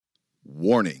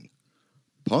Warning.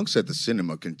 Punks at the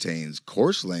Cinema contains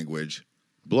coarse language,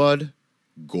 blood,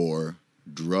 gore,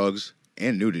 drugs,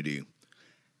 and nudity.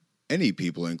 Any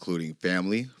people, including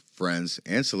family, friends,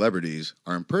 and celebrities,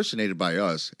 are impersonated by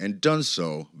us and done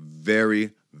so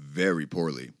very, very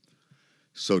poorly.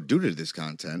 So due to this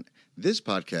content, this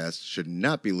podcast should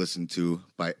not be listened to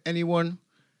by anyone,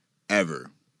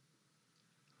 ever.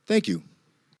 Thank you.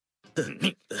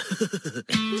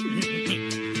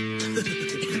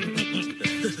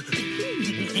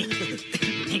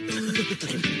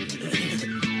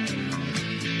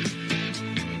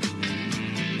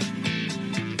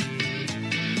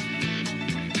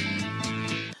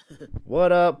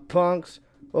 What up, punks?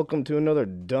 Welcome to another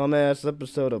dumbass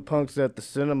episode of Punks at the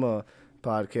Cinema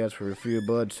podcast, where a few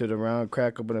buds sit around,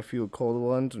 crack open a few cold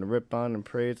ones, and rip on and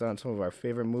praise on some of our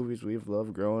favorite movies we've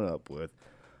loved growing up with,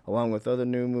 along with other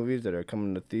new movies that are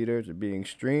coming to theaters or being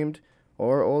streamed,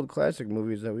 or old classic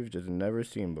movies that we've just never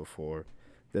seen before.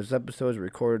 This episode is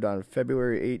recorded on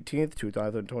February 18th,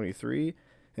 2023,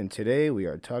 and today we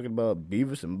are talking about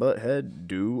Beavis and Butthead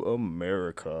Do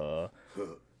America.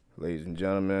 Ladies and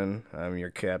gentlemen, I'm your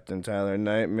Captain Tyler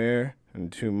Nightmare,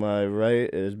 and to my right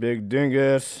is Big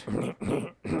Dingus.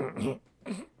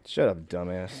 Shut up,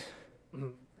 dumbass.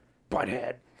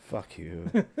 Butthead. Fuck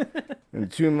you. And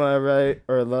to my right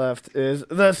or left is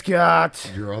the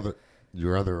Scott. Your other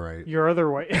right. Your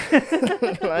other way.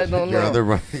 I don't Your know. other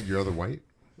right. Your other white.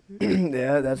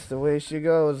 Yeah, that's the way she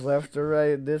goes. Left or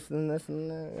right, this and this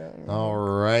and that. Yeah. All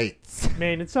right.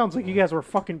 Man, it sounds like you guys were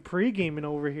fucking pre-gaming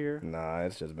over here. Nah,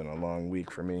 it's just been a long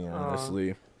week for me,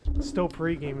 honestly. Still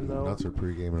pre-gaming, though. Nuts are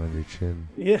pre-gaming on your chin.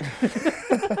 Yeah.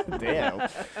 Damn.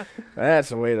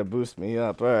 That's a way to boost me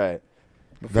up. All right.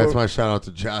 That's my shout out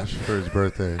to Josh for his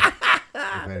birthday.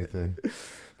 If anything.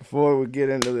 Before we get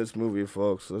into this movie,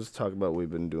 folks, let's talk about what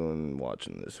we've been doing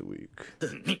watching this week.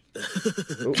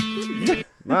 Oh,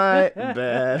 my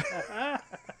bad.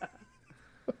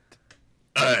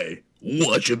 Hey,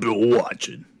 what you been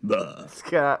watching?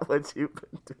 Scott, what you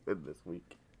been doing this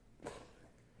week?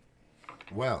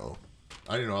 Well,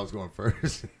 I didn't know I was going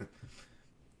first.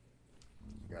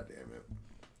 God damn it.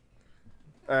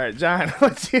 All right, John,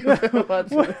 what you been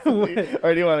watching this week?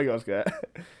 Or do you want to go, Scott?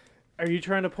 Are you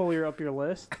trying to pull up your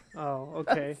list? Oh,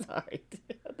 okay. Sorry,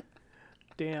 dude.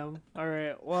 Damn. All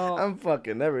right. Well, I'm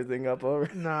fucking everything up over.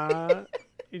 nah.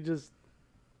 He's just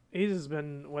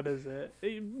been, what is it?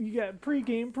 You got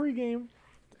pre-game.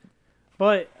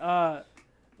 But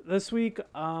this week,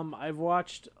 I've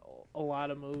watched a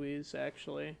lot of movies,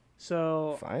 actually.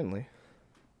 So, Finally.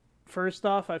 first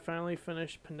off, I finally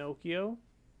finished Pinocchio.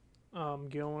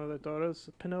 Guillermo del Toro's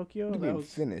Pinocchio. What do you mean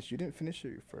finish? You didn't finish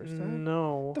it your first time?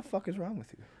 No. What the fuck is wrong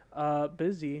with you?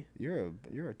 Busy. You're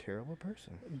a terrible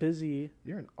person. Busy.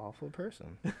 You're an awful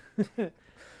person.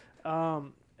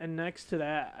 And next to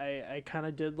that, I kind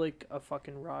of did like a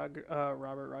fucking Robert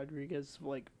Rodriguez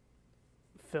like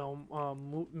film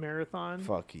marathon.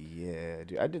 Fuck yeah,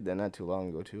 dude. I did that not too long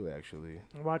ago too, actually.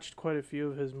 I watched quite a few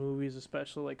of his movies,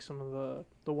 especially like some of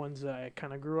the ones that I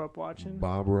kind of grew up watching.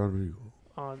 Bob Rodriguez.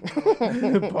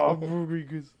 Bob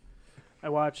Rodriguez. I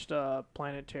watched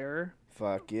Planet Terror.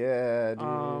 Fuck yeah, dude.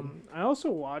 I also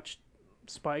watched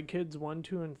Spy Kids 1,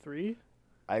 2, and 3.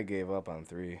 I gave up on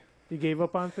 3. You gave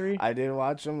up on 3? I did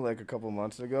watch them like a couple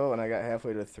months ago, and I got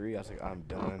halfway to 3. I was like, I'm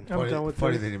done. I'm done with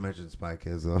funny 3. that you mentioned Spy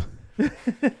Kids, though.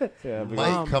 Yeah,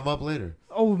 Might come up later.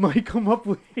 Oh, might come up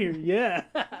later, yeah.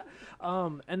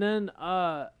 And then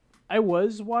I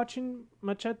was watching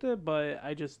Machete, but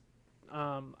I just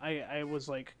I was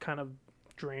like kind of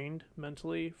drained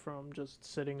mentally from just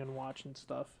sitting and watching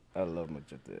stuff. I love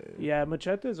Machete. Yeah,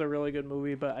 Machete is a really good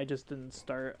movie, but I just didn't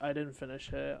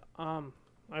finish it.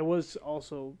 I was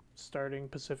also starting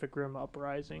Pacific Rim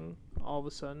Uprising all of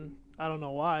a sudden. I don't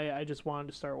know why. I just wanted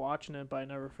to start watching it, but I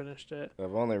never finished it.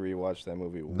 I've only rewatched that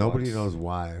movie once. Nobody knows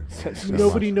why.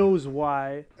 Nobody knows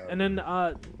why. And then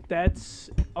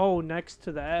next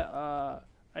to that,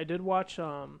 I did watch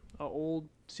an old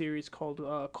series called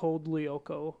Cold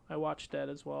Lyoko. I watched that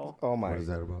as well. Oh my What is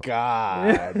that about?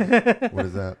 god. What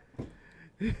is that?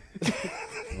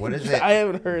 What is it? I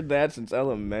haven't heard that since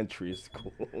elementary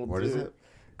school. What is it?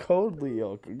 Cold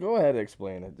Lyoko. Go ahead and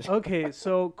explain it. Okay,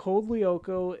 so Cold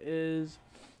Lyoko is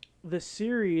the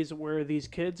series where these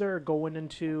kids are going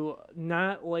into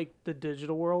not like the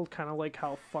digital world, kind of like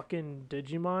how fucking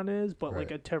Digimon is, but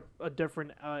like a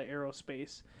different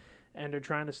aerospace, and they're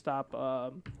trying to stop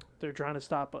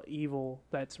evil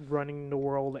that's running the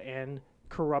world and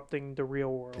corrupting the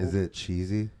real world. Is it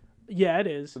cheesy? Yeah, it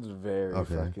is. It's very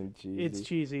Okay. fucking cheesy. It's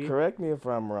cheesy. Correct me if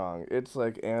I'm wrong. It's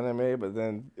like anime, but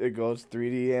then it goes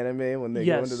 3D anime when they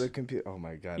go into Yes. the computer. Oh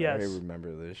my god, Yes. I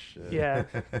remember this shit. Yeah.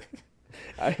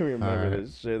 I remember Alright.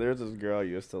 this shit. There was this girl I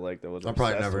used to like that was I'm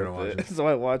probably obsessed never gonna with watch it. So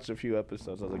I watched a few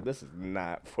episodes. I was like, this is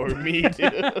not for me, dude.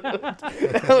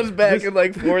 That was back in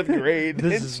like 4th grade.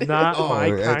 This and is shit. not Oh, my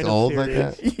it's kind of old like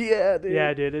series. that? Yeah, dude.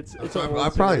 Yeah, dude. It's an I've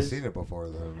old probably series. seen it before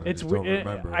then. I It's just don't weird.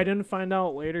 remember. I didn't find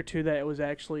out later too that it was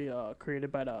actually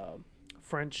created by the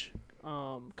French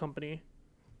company.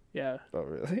 Yeah. Oh,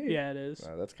 really? Yeah, it is.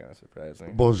 Oh, that's kind of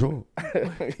surprising. Bonjour.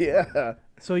 Yeah.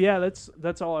 So yeah,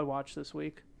 that's all I watched this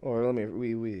week. Or let me,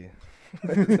 oui.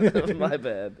 My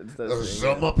bad. Instead of Je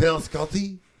saying it. m'appelle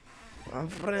Scotty. I'm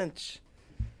French.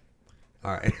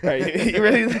 All right. All right, you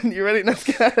ready? You ready, now,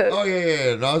 Scott? Oh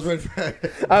yeah. No, I was ready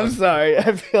for I'm sorry.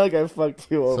 I feel like I fucked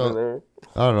you over So- there.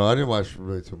 I don't know. I didn't watch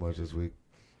really too much this week.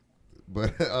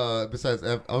 But besides,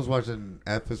 I was watching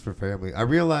F is for Family. I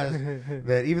realized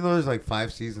that even though there's like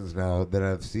 5 seasons now, that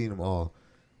I've seen them all.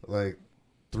 Like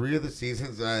 3 of the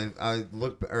seasons, I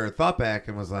looked or thought back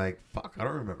and was like, "Fuck, I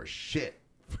don't remember shit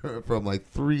from like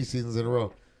 3 seasons in a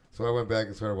row." So I went back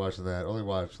and started watching that. Only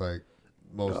watched like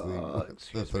mostly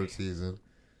the 3rd season.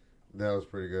 That was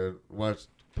pretty good. Watched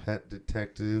Pet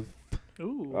Detective.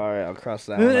 Ooh. All right, I'll cross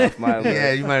that one off my list.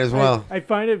 Yeah, you might as well. I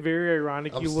find it very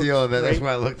ironic. I'm you looked stealing that. That's right-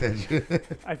 why I looked at you.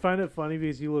 I find it funny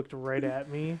because you looked right at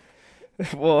me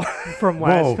Well, from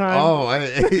last time.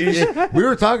 Oh, we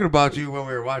were talking about you when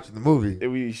we were watching the movie.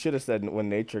 we should have said when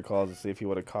nature calls to see if he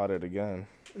would have caught it again.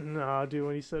 No, dude,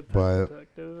 when you said Pet But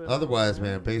Detective. Otherwise,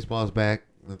 man, baseball's back.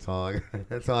 That's all.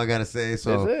 That's all I gotta say.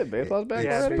 So, Is it? Baseball's back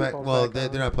Yeah, already? baseball's well, back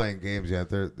they're on. not playing games yet.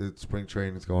 The spring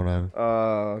training's going on.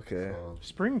 Oh, okay. So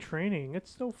Spring training. It's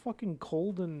still fucking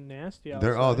cold and nasty outside.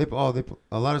 they're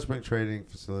a lot of spring training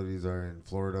facilities are in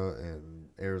Florida and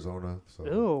Arizona. So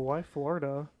Ew, why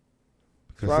Florida?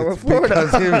 wrong it's with Florida?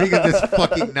 because it's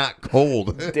fucking not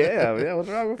cold. Damn, yeah, what's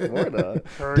wrong with Florida? Damn,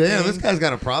 this Hurricanes? guy's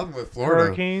got a problem with Florida.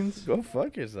 Hurricanes? Go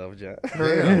fuck yourself, John.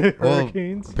 Damn. Well,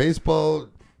 Hurricanes? baseball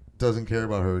doesn't care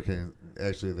about hurricanes.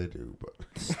 Actually, they do, but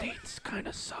States kind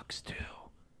of sucks too.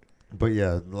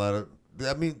 yeah, a lot of.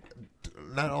 I mean,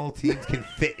 not all teams can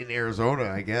fit in Arizona,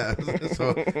 I guess.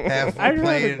 So half I'd them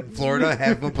play rather- in Florida,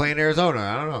 half them play in Arizona.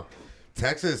 I don't know.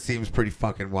 Texas seems pretty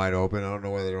fucking wide open. I don't know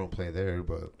why they don't play there,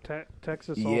 but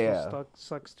Texas Yeah. also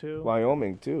sucks too.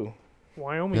 Wyoming, too.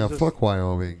 Wyoming's yeah, just, fuck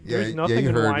Wyoming. There's Yeah, nothing you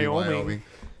in heard me, Wyoming.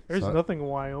 There's So- nothing in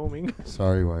Wyoming.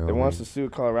 Sorry, Wyoming. It wants to sue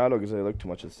Colorado because they look too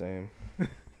much the same.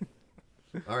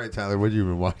 All right, Tyler, what have you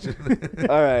been watching?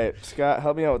 All right, Scott,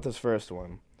 help me out with this first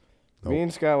one. Nope. Me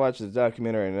and Scott watched this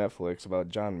documentary on Netflix about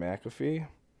John McAfee.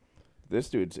 This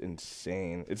dude's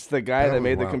insane. It's the guy That that was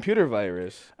made the wild. computer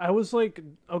virus. I was like,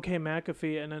 okay,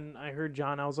 McAfee, and then I heard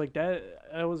John. I was like,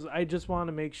 I just want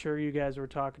to make sure you guys were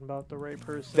talking about the right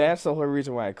person. That's the whole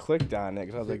reason why I clicked on it,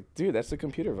 because I was like, dude, that's the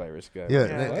computer virus guy. Yeah,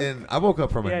 Yeah. and I woke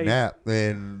up from Yeah, a you- nap,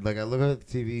 and like I look at the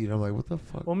TV, and I'm like, "What the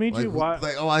fuck?" What made like, you watch?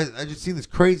 Like, oh, I just seen this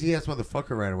crazy ass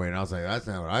motherfucker ran away, and I was like, "That's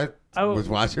not what I Oh, was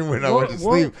watching when I what- went to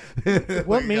sleep." What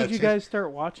Like, made got you chased. guys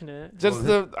start watching it? I just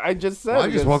said. Well, I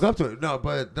just because- woke up to it. No,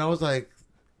 but I was like,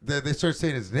 they started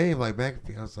saying his name, like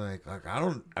McAfee. I was like,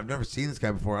 I've never seen this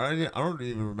guy before. I don't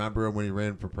even remember him when he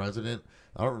ran for president.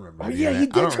 I don't remember. Oh, any yeah, of he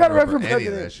that. I did don't try to run remember for any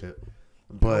of president. that shit.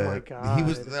 But Oh my he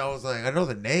was. God. I was like, I know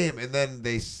the name, and then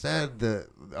they said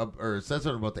or said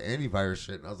something about the antivirus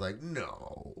shit, and I was like,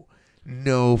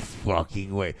 no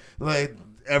fucking way. Like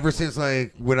ever since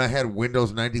like when I had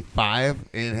Windows 95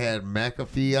 and had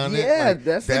McAfee on it, Yeah, like,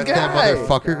 that's the that guy.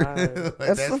 motherfucker. Like,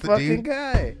 That's the fucking dude.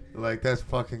 guy. Like that's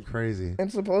fucking crazy.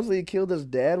 And supposedly he killed his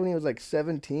dad when he was like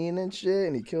 17 and shit,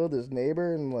 and he killed his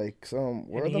neighbor and like some.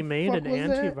 Where And the he made fuck an was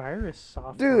that? antivirus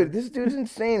software. Dude, this dude's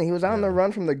insane. He was on the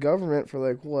run from the government for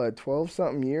like what 12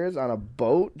 something years on a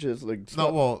boat, just like.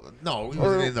 No, he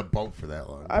wasn't in the boat for that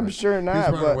long. I'm but sure He not, was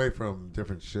running but away from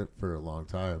different shit for a long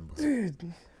time. But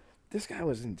dude, this guy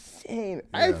was insane.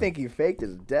 I Yeah. think he faked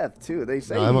his death too. They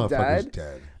say no, that he motherfucker's died.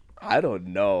 dead. I don't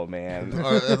know, man.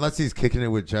 Unless he's kicking it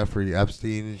with Jeffrey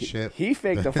Epstein and shit. He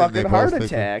faked a They fucking both heart faked it.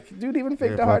 attack. Dude even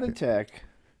faked Yeah, a heart fuck it. attack.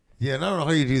 Yeah, and I don't know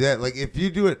how you do that. Like, if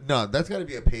you do it, no, that's got to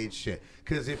be a paid shit.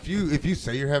 Because if you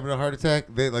say you're having a heart attack,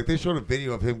 they showed a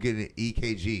video of him getting an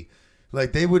EKG.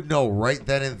 Like, they would know right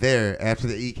then and there after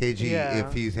the EKG Yeah.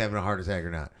 if he's having a heart attack or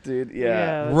not. Dude, Yeah,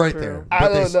 yeah. that's Right true. there. I But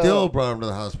they don't know. still brought him to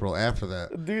the hospital after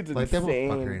that. Dude's Like, that insane.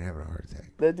 motherfucker ain't having a heart attack.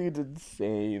 That dude's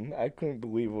insane. I couldn't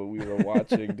believe what we were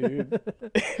watching, dude.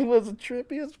 It was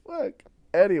trippy as fuck.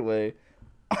 Anyway,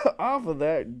 off of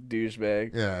that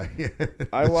douchebag, Yeah.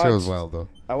 I That show's watched- wild, though.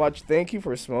 I watched Thank You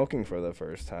for Smoking for the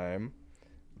first time.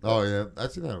 Oh yeah,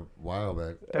 I've seen that a while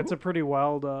back. That's a pretty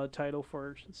wild title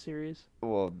for a series.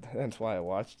 Well, that's why I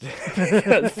watched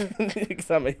it. Because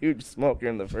I'm a huge smoker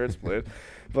in the first place.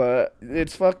 But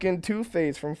it's fucking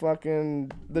Two-Face from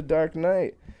fucking The Dark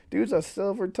Knight. Dude's a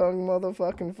silver-tongued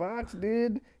motherfucking fox,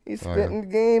 dude. He's spitting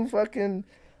game fucking...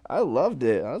 I loved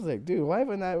it. I was like, dude, why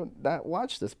haven't I not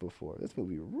watched this before? This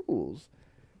movie rules.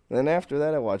 And then after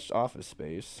that, I watched Office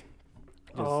Space.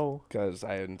 Because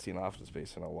I hadn't seen Office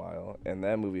Space in a while. And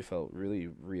that movie felt really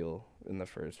real in the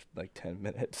first, 10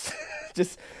 minutes.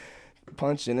 Just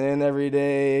punching in every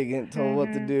day, getting told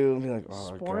what to do, and be like,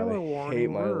 oh, Spoiler God, I warning, hate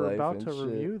my we're life about and to shit.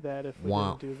 review that if we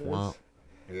didn't do this.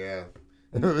 Yeah.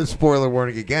 Spoiler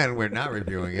warning again, we're not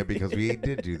reviewing it because we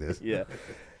did do this. Yeah.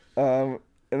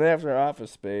 And then after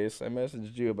Office Space, I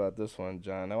messaged you about this one,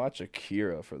 John. I watched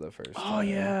Akira for the first time. Oh,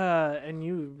 yeah, and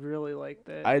you really liked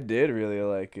it. I did really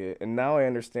like it. And now I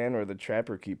understand where the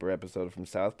Trapper Keeper episode from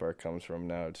South Park comes from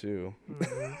now, too.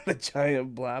 Mm-hmm. The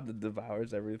giant blob that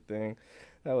devours everything.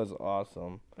 That was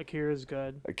awesome. Akira's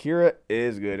good. Akira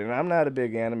is good, and I'm not a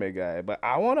big anime guy, but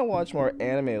I want to watch more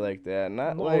anime like that.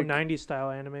 Not like 90s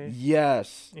style anime.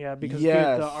 Yes. Yeah, because dude,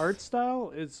 the art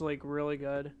style is really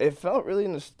good. It felt really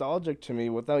nostalgic to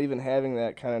me without even having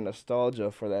that kind of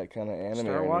nostalgia for that kind of anime.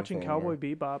 Start watching Cowboy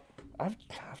Bebop. I've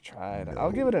tried.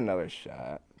 I'll give it another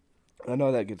shot. I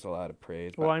know that gets a lot of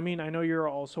praise. Well, I mean, I know you're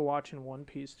also watching One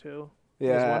Piece too.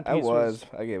 Yeah, I was.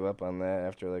 I gave up on that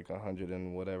after 100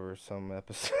 and whatever some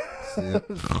episodes.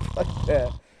 Like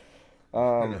that.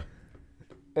 And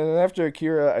then after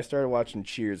Akira, I started watching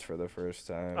Cheers for the first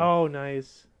time. Oh,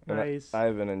 nice. And Nice.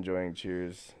 I've been enjoying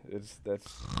Cheers.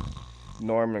 That's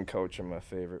Norm and Coach are my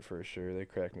favorite for sure. They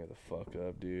crack me the fuck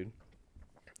up, dude.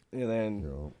 And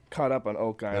then caught up on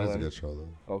Oak Island. That is a good show,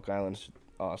 though. Oak Island's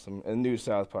awesome. And new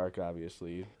South Park,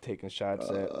 obviously. Taking shots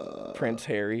at Prince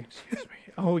Harry. Excuse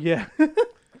me. Oh, yeah.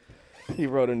 He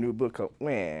wrote a new book called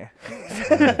Wah.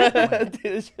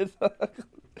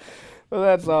 Well,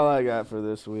 that's all I got for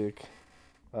this week.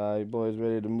 You boys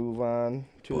ready to move on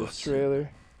to this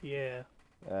trailer? Yeah.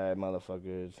 All right,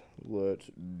 motherfuckers. Let's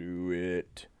do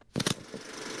it.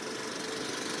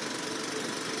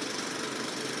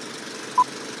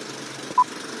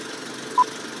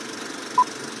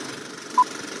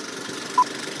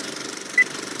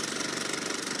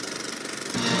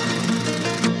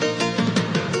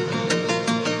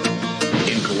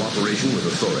 With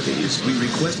authorities, we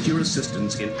request your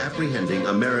assistance in apprehending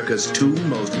America's two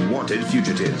most wanted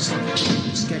fugitives.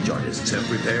 Sketch artists have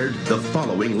prepared the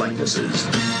following likenesses.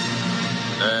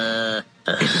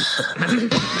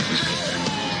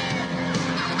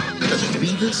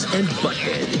 Beavis and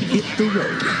Butthead hit the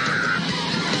road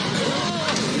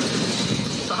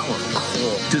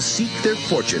to seek their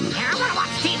fortune. I want to watch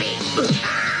TV.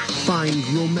 Find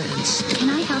romance. Can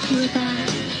I help you with that?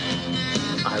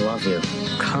 I love you.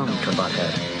 Come to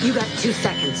Butthead. You got 2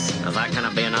 seconds. Is that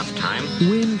gonna be enough time?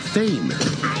 Win fame.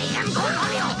 I am going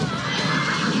on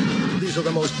you. These are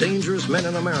the most dangerous men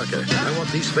in America. I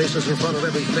want these faces in front of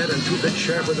every Fed and 2 big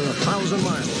sheriff within 1,000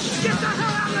 miles. Get the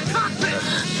hell out of the cockpit.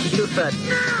 You said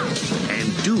Now. And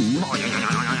doom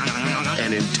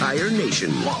an entire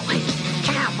nation. Wally,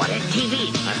 check out what is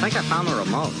TV. I think I found the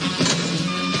remote.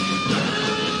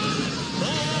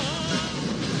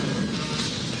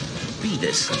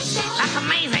 Beavis. That's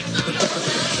amazing.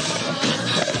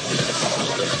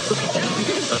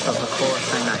 This is the coolest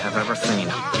thing I have ever seen.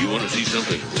 You want to see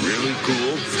something really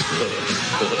cool?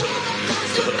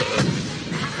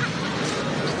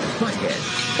 Butthead.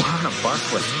 On a bus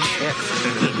with chicks.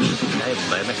 Hey,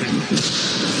 baby.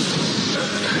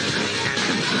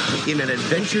 In an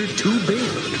adventure too big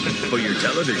for your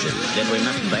television. Did we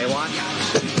miss Baywatch?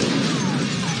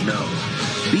 No.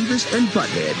 Beavis and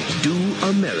Butthead do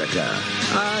America.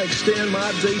 I extend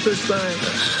my deepest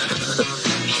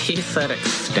thanks. He said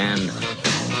extend.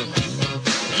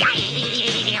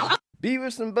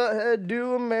 Beavis and Butthead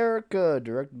Do America,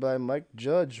 directed by Mike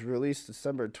Judge, released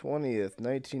December 20th,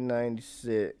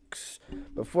 1996.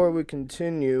 Before we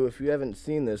continue, if you haven't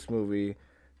seen this movie,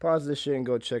 pause this shit and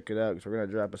go check it out, because we're going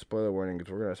to drop a spoiler warning,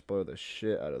 because we're going to spoil the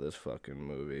shit out of this fucking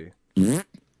movie.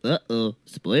 Uh-oh,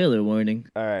 spoiler warning.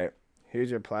 Alright, here's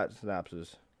your plot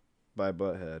synopsis by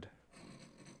Butthead.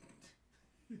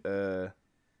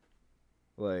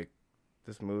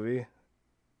 This movie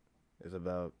is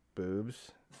about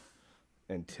boobs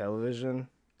and television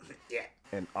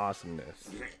and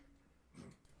awesomeness.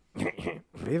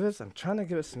 Beavis, I'm trying to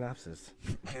give a synopsis.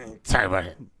 Sorry about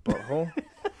it. Butthole?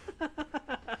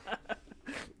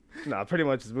 Nah, pretty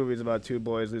much this movie is about 2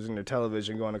 boys losing their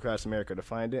television, going across America to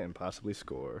find it and possibly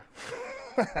score.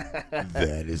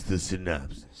 That is the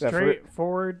synopsis.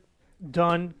 Straightforward.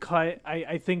 Done. Cut.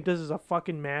 I think this is a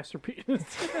fucking masterpiece. All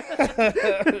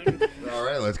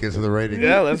right, let's get to the rating.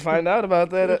 Yeah, let's find out about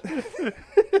that.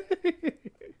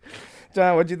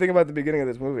 John, what do you think about the beginning of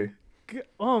this movie?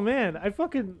 Oh man,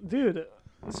 dude.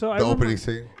 So The opening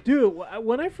scene. Dude,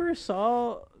 when I first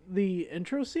saw the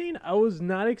intro scene, I was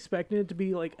not expecting it to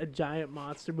be like a giant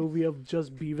monster movie of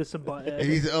just Beavis and Butthead.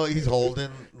 He's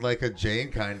holding like a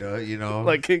Jane, kinda, you know,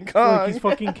 Like King Kong. Like he's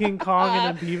fucking King Kong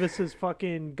and then Beavis is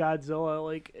fucking Godzilla.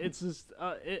 Like it's just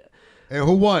Hey,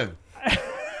 who won?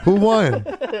 Who won?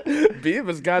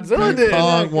 Beavis, Godzilla King did.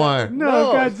 Kong won.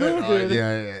 No, Godzilla did.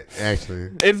 Yeah,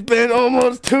 actually. It's been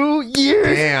almost 2 years.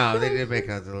 Damn, they did make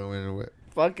Godzilla win.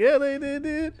 Fuck yeah, they did,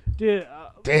 dude. Dude.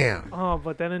 Damn. Oh,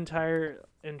 but that entire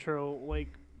intro, like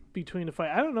between the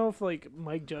fight, I don't know if like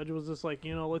Mike Judge was just like,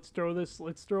 let's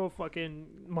throw a fucking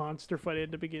monster fight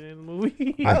at the beginning of the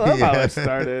movie. I love how it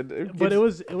started. But it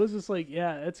was just like,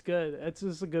 yeah, that's good. That's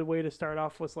just a good way to start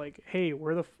off with like, hey,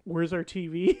 where's our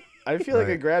TV? I feel like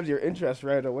it grabs your interest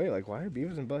right away. Like, why are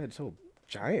Beavis and Butthead so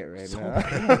giant right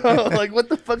now? Like, what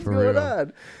the fuck's going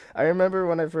on? I remember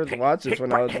when I first watched this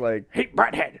when I was like... Hey,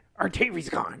 Butthead, our TV's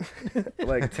gone.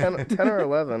 like 10 or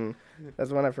 11.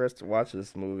 That's when I first watched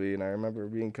this movie, and I remember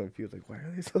being confused. Like, why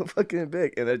are they so fucking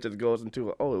big? And it just goes into,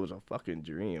 it was a fucking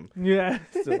dream. Yeah.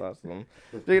 Still awesome.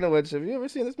 Speaking of which, have you ever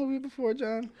seen this movie before,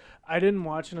 John? I didn't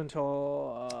watch it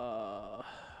until...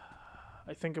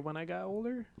 I think when I got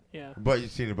older. Yeah. But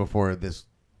you've seen it before this.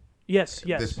 Yes.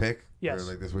 This pick. Yes. Or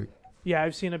like this week. Yeah,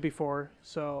 I've seen it before.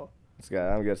 So.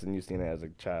 Scott, I'm guessing you've seen it as a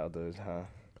childhood,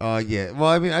 huh? Yeah. Well,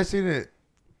 I mean, I seen it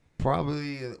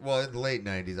probably in the late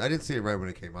 '90s. I didn't see it right when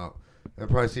it came out. I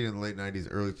probably seen it in the late '90s,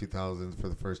 early 2000s for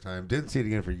the first time. Didn't see it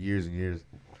again for years and years.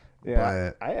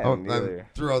 Yeah, I haven't either.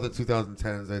 Throughout the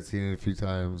 2010s, I'd seen it a few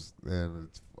times, and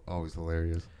it's always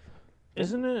hilarious.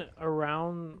 Isn't it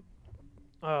around?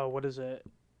 What is it?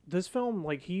 This film,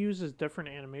 like, he uses different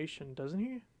animation, doesn't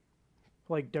he?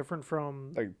 Like, different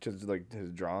from... Like, just, like,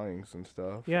 his drawings and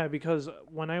stuff. Yeah, because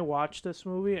when I watched this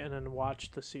movie and then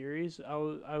watched the series,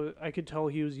 I could tell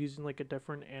he was using, like, a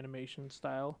different animation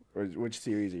style. Which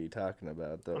series are you talking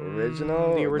about? The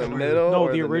original? The original. The middle? No,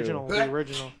 or the original. new? The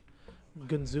original.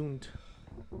 Gunzoomed.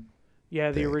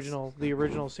 Yeah, the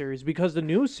original series. Because the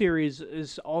new series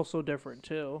is also different,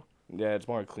 too. Yeah, it's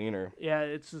more cleaner. Yeah,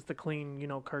 it's just the clean,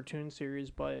 cartoon series.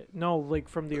 But no, like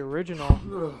from the original,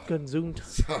 Gunzoomed.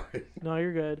 Sorry. No,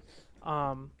 you're good.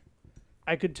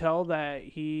 I could tell that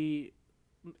it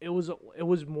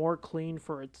was more clean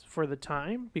for the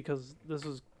time because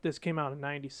this came out in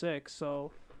 '96.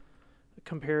 So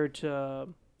compared to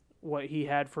what he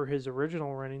had for his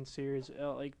original running series,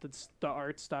 like the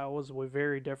art style was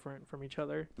very different from each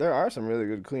other. There are some really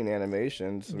good clean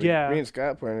animations. Yeah. Me and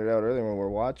Scott pointed out earlier when we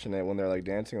were watching it, when they're like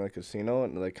dancing in a casino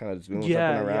and like kind of zooms up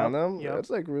and around them. Yep.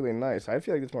 It's like really nice. I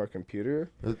feel like it's more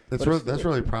computer. That's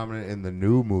really prominent in the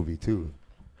new movie too.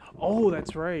 Oh,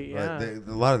 that's right. Yeah. A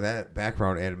lot of that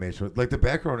background animation, like the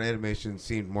background animation,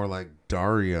 seemed more like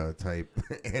Daria type,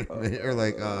 or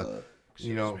like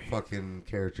fucking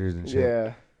characters and shit.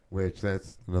 Yeah. Which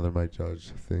that's another Mike Judge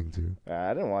thing too.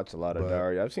 I didn't watch a lot of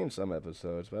Daria. I've seen some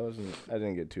episodes, but I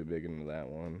didn't get too big into that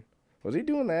one. Was he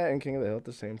doing that and King of the Hill at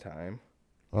the same time?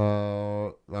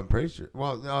 I'm pretty sure.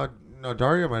 Well, no,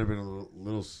 Daria might have been a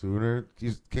little sooner.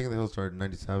 King of the Hill started in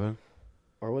 '97.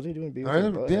 Or was he doing Beavis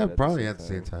and Butthead? Yeah, probably at the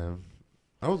same time.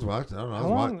 I was watching. I don't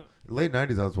know. Late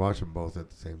 '90s. I was watching both at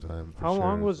the same time. How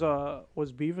long was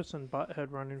Beavis and Butthead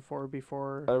running for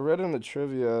before? I read in the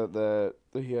trivia that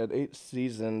he had 8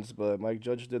 seasons, but Mike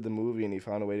Judge did the movie and he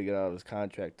found a way to get out of his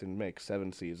contract and make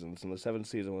 7 seasons. And the 7th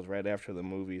season was right after the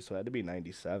movie, so it had to be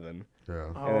 '97. Yeah.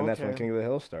 And then that's when King of the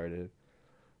Hill started.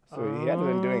 So he had to have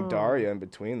been doing Daria in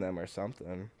between them or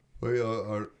something.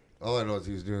 Well, all I know is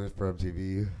he was doing it for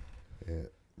MTV. Yeah.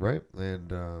 Right?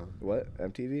 And what?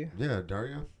 MTV? Yeah,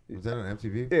 Daria? Was that on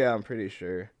MTV? Yeah, I'm pretty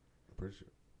sure. Pretty sure.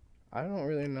 I don't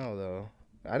really know though.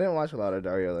 I didn't watch a lot of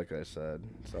Daria, like I said.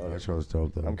 So that show's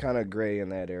dope though. I'm kind of gray in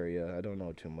that area. I don't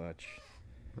know too much.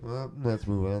 Well, let's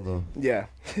move on though. Yeah,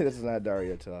 this is not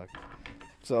Daria talk.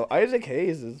 So Isaac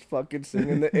Hayes is fucking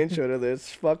singing the intro to this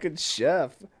fucking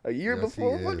Chef a year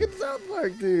before fucking South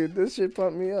Park, dude. This shit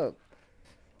pumped me up.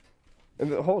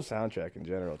 And the whole soundtrack in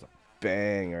general, it's a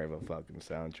banger of a fucking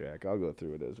soundtrack. I'll go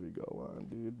through it as we go on,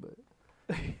 dude. But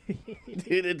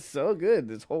dude, it's so good.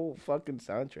 This whole fucking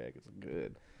soundtrack is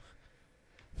good.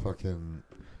 Fucking,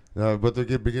 but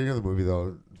the beginning of the movie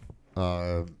though,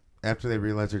 after they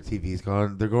realize their TV's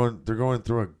gone, they're going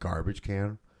through a garbage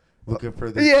can, looking for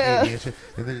their Yeah. TV and shit.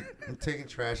 And they're taking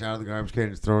trash out of the garbage can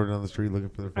and just throwing it on the street looking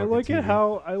for their I fucking like TV. it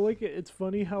how it's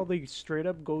funny how they straight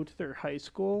up go to their high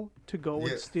school to go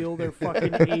Yeah. and steal their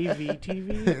fucking AV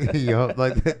TV. Yup,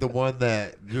 like the one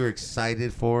that you're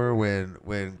excited for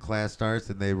when class starts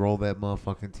and they roll that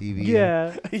motherfucking TV. in.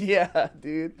 Yeah, Yeah,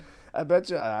 dude. I bet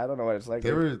you. I don't know what it's like.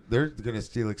 They're gonna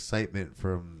steal excitement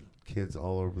from kids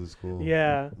all over the school.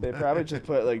 yeah. They probably just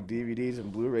put like DVDs and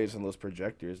Blu-rays on those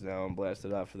projectors now and blast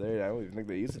it off of there. I don't even think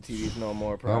they use the TVs no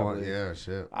more. Oh Probably. yeah,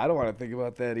 shit. I don't want to think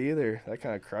about that either. That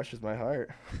kind of crushes my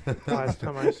heart. Last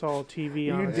time I saw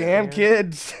TV on You it, damn man.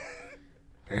 kids.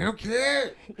 Damn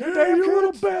kid. You damn You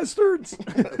little kids. bastards.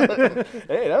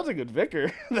 Hey, that was a good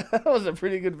vicar. That was a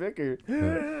pretty good vicar.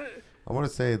 I want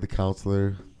to say the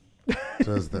counselor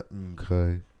does the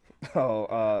okay.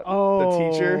 The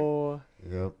teacher.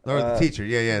 Yep. Or the teacher.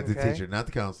 Yeah, the okay. teacher, not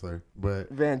the counselor. But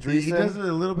Van he Driesen. does a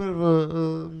little bit of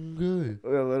a good. A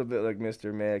little bit like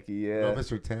Mr. Mackey, yeah. No,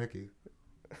 Mr. Tacky.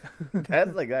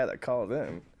 That's the guy that called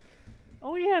in.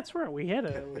 Oh yeah, that's right. We had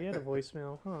a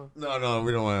voicemail, huh? No,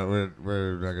 we don't want.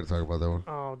 We're not gonna talk about that one.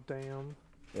 Oh damn.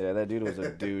 Yeah, that dude was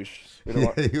a douche. We don't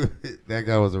want, That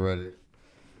guy was a Reddit.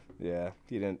 yeah,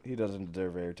 he doesn't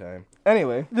deserve airtime.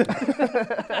 Anyway.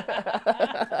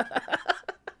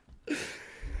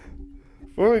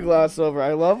 Before we gloss over,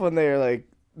 I love when they're like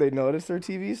they notice their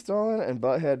TV stolen and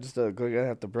Butthead's looking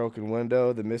at the broken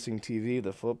window, the missing TV,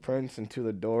 the footprints into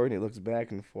the door, and he looks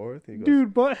back and forth. He goes,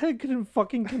 Dude, Butthead couldn't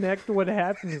fucking connect what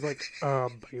happened. He's like,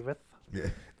 baby, Yeah.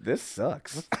 this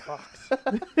sucks.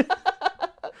 fucks.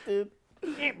 Dude.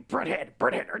 Hey, Butthead,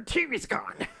 our TV's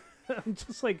gone. I'm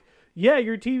just like, yeah,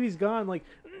 your TV's gone. Like,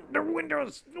 The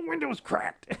window's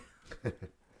cracked.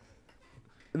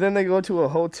 Then they go to a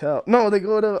hotel. No, they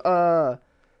go to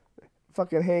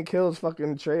fucking Hank Hill's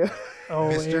fucking trailer. oh,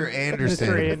 Mr. Anderson.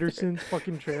 Mr. Anderson's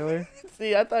fucking trailer.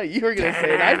 See, I thought you were gonna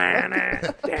say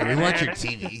that. Can we watch your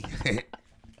TV?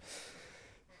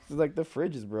 It's like the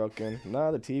fridge is broken.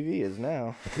 No, the TV is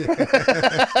now.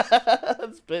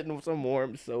 Spitting some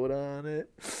warm soda on it.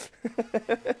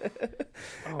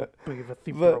 Oh, baby,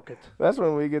 he But broke it. that's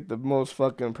when we get the most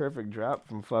fucking perfect drop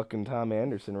from fucking Tom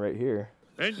Anderson right here.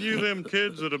 Ain't you them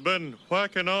kids that have been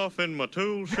whacking off in my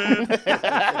tool shed?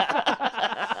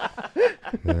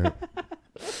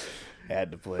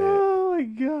 Had to play it. Oh my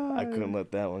god. I couldn't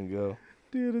let that one go.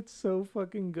 Dude, it's so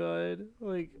fucking good.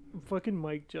 Like, fucking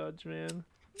Mike Judge, man.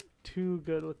 Too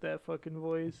good with that fucking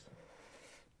voice.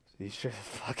 He sure the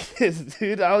fuck is,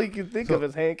 dude. All you can think of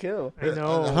is Hank Hill. I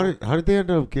know. How did they end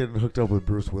up getting hooked up with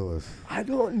Bruce Willis? I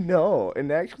don't know.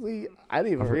 And actually, I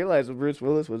didn't even realize that Bruce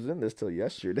Willis was in this till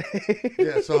yesterday.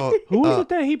 Yeah, so Who was it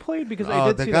that he played? Because I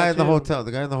did the see guy that in the too. hotel.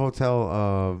 The guy in the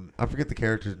hotel. I forget the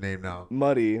character's name now.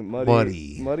 Muddy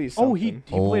Muddy. something. Oh, he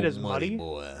played as Muddy?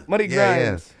 boy. Muddy Yeah.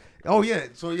 Grimes. Oh yeah.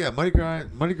 So yeah, Muddy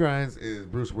Grimes is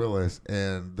Bruce Willis,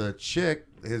 and the chick,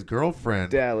 his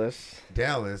girlfriend, Dallas,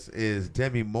 is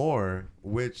Demi Moore.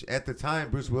 Which at the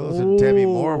time, Bruce Willis and Demi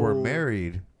Moore were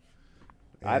married.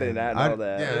 I did not know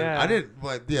that. Yeah, I didn't.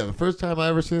 Like, yeah, the first time I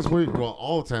ever seen this movie, well,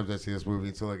 all the times I seen this movie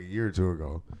until like a year or two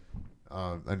ago,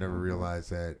 I never realized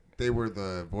that they were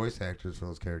the voice actors for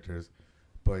those characters.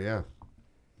 But yeah,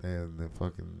 and the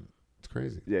fucking, it's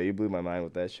crazy. Yeah, you blew my mind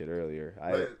with that shit earlier.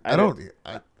 I don't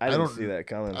see that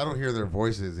coming. I don't hear their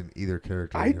voices in either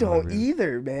character. I you know don't what I mean?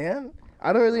 either, man.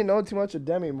 I don't really know too much of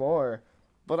Demi Moore,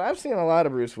 but I've seen a lot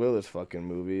of Bruce Willis fucking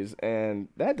movies, and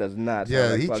that does not. Sound Yeah,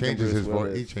 like he fucking changes Bruce his voice.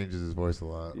 Willis. He changes his voice a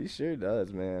lot. He sure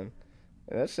does, man.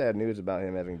 And that's sad news about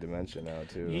him having dementia now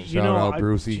too. You Shout know, out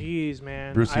Brucey. Jeez,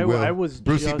 man. Brucey I Will. was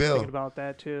Brucey just Bill. thinking about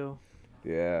that too.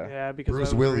 Yeah. Yeah, because Bruce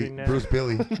I was Willie, reading that. Bruce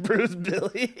Billy, Bruce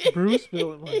Billy. Bruce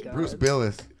Bill. Oh my God. Bruce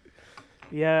Billis.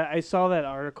 Yeah, I saw that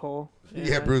article.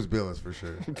 Yeah, and- Bruce Billis for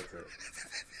sure.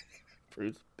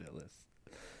 Bruce Billis.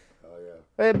 Oh yeah.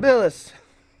 Hey, Billis.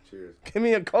 Cheers. Give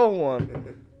me a cold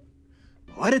one.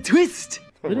 What a twist!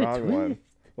 Wrong one.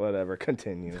 Whatever.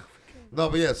 Continue. No,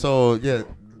 but yeah, so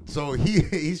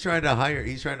he's trying to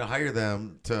hire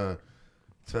them to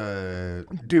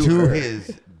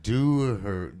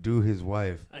do his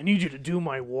wife. I need you to do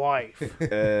my wife.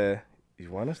 You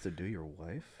want us to do your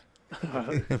wife?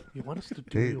 You want us to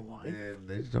do your wife? And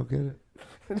they just don't get it.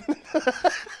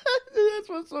 That's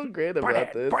what's so great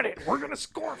about this. Butthead, we're gonna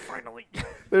score finally.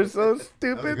 They're so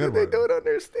stupid good that they one. don't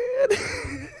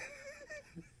understand.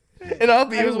 And all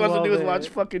Beavis wants to do is love watch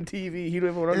it. fucking TV. He don't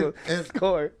even want to And-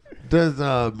 score. Does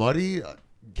Muddy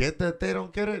get that they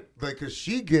don't get it? Like, cause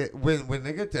she get when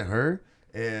they get to her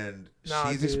and Nah,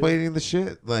 she's dude. explaining the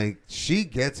shit, like she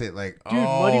gets it. Like, Dude,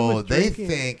 Muddy was they drinking.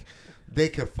 think they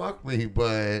could fuck me,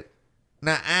 but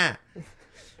nah. Like,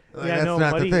 Yeah, that's no,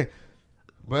 not Muddy- the thing.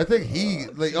 But I think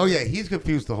he's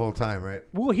confused the whole time, right?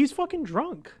 Well, he's fucking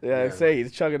drunk. Yeah, I say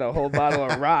he's chugging a whole bottle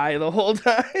of rye the whole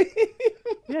time.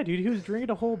 Yeah, dude, he was drinking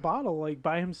a whole bottle like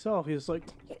by himself. He was like,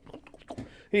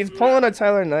 He's pulling a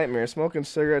Tyler Nightmare, smoking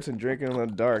cigarettes and drinking in the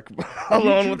dark,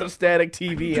 alone with a static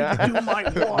TV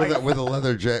on. with a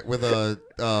leather jacket, with a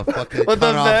fucking with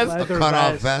cut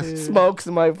off vest. Smokes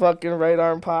in my fucking right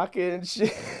arm pocket and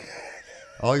shit.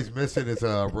 All he's missing is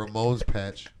a Ramones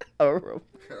patch.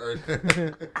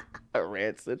 A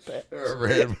rancid patch.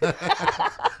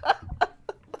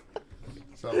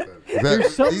 Something.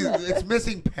 It's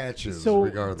missing patches, so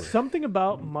regardless. Something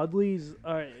about Mudley's...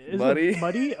 is Muddy? it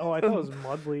Muddy? Oh, I thought it was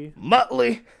Mudley.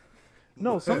 Muttley.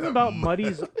 No, something about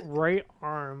Muddy's right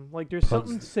arm. Like, there's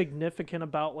something significant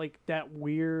about, like, that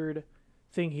weird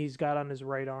thing he's got on his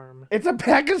right arm. It's a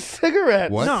pack of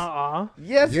cigarettes. What? Nuh-uh.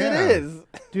 Yes, Yeah. it is.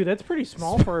 Dude, that's pretty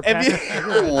small for a pack of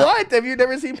cigarettes. What? Have you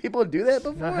never seen people do that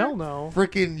before? No, hell no.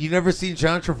 Freaking, you never seen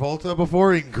John Travolta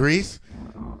before in Greece?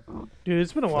 Dude,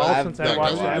 it's been a while since I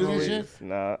watched that movie.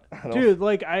 Nah, I don't. Dude,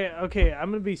 like, I'm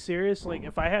gonna be serious. Like,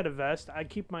 if I had a vest, I'd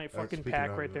keep my fucking speaking pack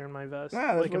of right it. there in my vest.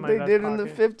 Nah, that's like, in what my they vest did in the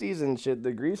pocket. 50s and shit.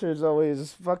 The greasers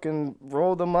always fucking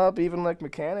rolled them up, even like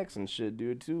mechanics and shit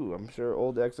do it too. I'm sure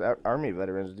old ex-army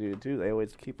veterans do it too. They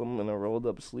always keep them in a rolled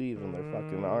up sleeve in their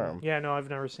fucking arm. Yeah, no,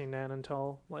 I've never seen that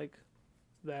until, like,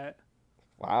 that.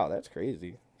 Wow, that's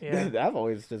crazy. Yeah. I've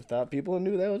always just thought people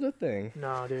knew that was a thing.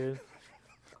 No, dude.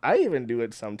 I even do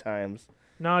it sometimes.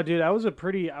 No, dude, I was a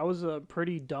pretty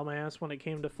dumbass when it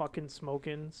came to fucking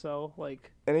smoking. So,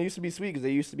 like, And it used to be sweet because they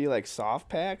used to be like soft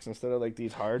packs instead of like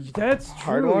these hard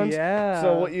true, ones. yeah.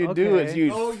 So what you do is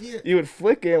Okay. you would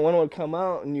flick it, one would come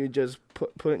out, and you just put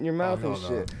it in your mouth and no.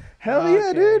 shit. Hell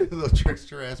yeah, dude. Little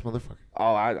trickster ass motherfucker.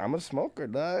 Oh, I'm a smoker,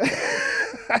 dog.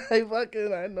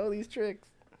 I know these tricks.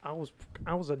 I was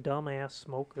a dumbass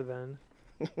smoker then.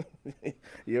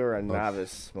 You're a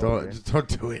novice smoker. Don't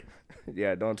do it.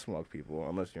 Yeah, don't smoke, people,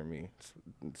 unless you're me.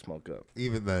 Smoke up.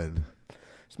 Even then.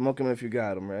 Smoke them if you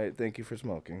got them, right? Thank you for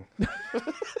smoking.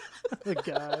 Oh,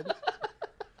 God.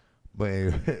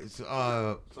 Wait, so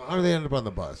how do they end up on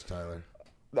the bus, Tyler?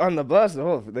 On the bus,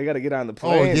 they got to get on the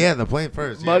plane. Oh, yeah, the plane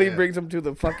first. Muddy yeah. brings them to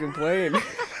the fucking plane.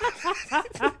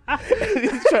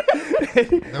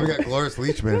 Then we got Cloris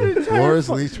Leachman. Cloris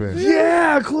Leachman.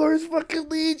 Yeah, Cloris fucking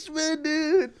Leachman,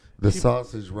 dude. The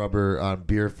sausage rubber on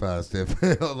Beer Fest. If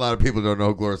a lot of people don't know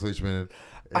who Cloris Leachman is.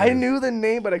 I knew the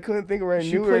name, but I couldn't think of where I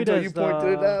knew her until you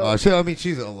pointed it out.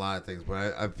 She's a lot of things,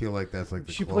 but I feel like that's like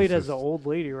the She closest. played as an old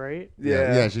lady, right?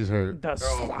 Yeah, she's her. The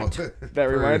slut. That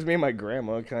reminds me of my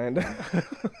grandma, kind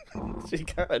of. She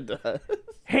kind of does.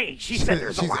 Hey, she said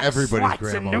there's a She's lot of everybody's sluts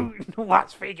grandma. in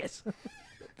Las Vegas.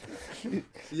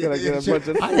 Gotta get a bunch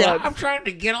of sluts. I'm trying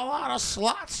to get a lot of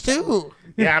sluts, too.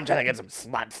 Yeah, I'm trying to get some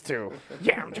sluts, too.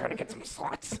 Yeah, I'm trying to get some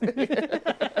sluts.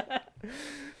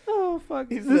 Oh, fuck.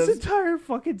 This says- entire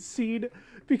fucking scene,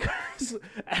 because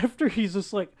after he's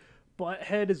just like,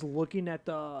 Butthead is looking at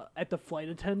the flight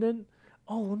attendant.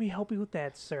 Oh, let me help you with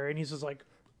that, sir. And he's just like,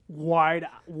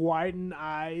 widen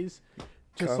eyes.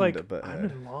 Just Come like, to Butthead. I'm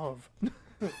in love.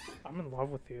 I'm in love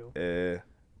with you. Hey,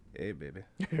 baby.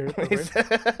 Here,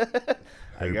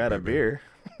 I got a beer.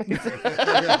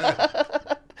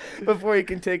 Before he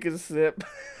can take his sip,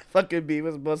 fucking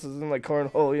Beavis busts in like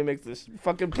cornhole. He makes this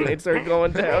fucking plane start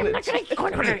going down. And shit.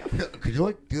 Could you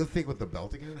like do the thing with the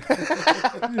belt again?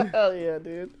 Hell yeah,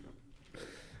 dude.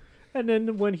 And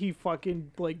then when he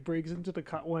fucking like breaks into the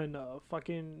when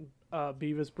fucking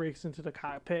Beavis breaks into the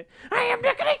cockpit, I am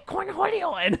looking at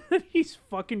cornholio, and then he's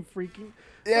fucking freaking.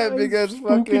 Yeah, because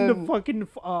spooking the fucking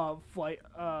fucking flight.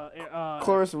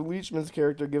 Cloris Leachman's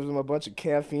character gives him a bunch of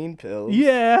caffeine pills.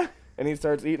 Yeah. And he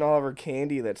starts eating all of her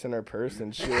candy that's in her purse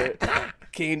and shit.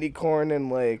 Candy corn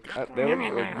and like they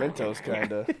look like Mentos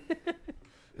kind of.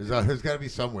 There's got to be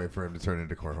some way for him to turn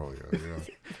into Cornholio. You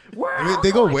know? I mean, they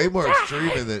go way more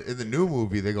extreme in the new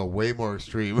movie. They go way more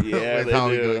extreme Yeah, with they how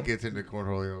do. he gets into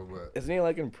Cornholio. But Isn't he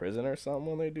like in prison or something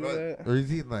when they do that? or is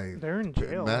he like They're in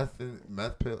jail.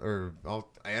 meth pill or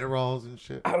all Adderalls and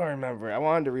shit? I don't remember. I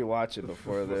wanted to rewatch it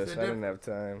before What's this. the I didn't have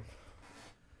time.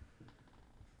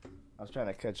 I was trying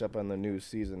to catch up on the new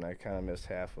season. I kind of missed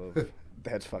half of.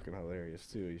 That's fucking hilarious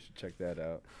too. You should check that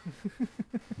out.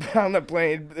 On the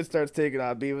plane, it starts taking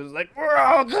off. Beavis like, "We're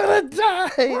all gonna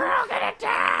die. We're all gonna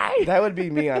die." That would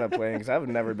be me on a plane because I've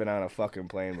never been on a fucking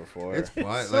plane before. It's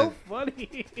fun. So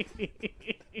funny.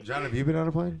 John, have you been on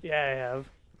a plane? Yeah,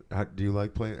 I have. Do you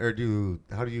like plane or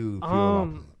how do you feel about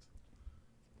planes?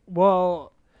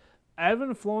 Well, I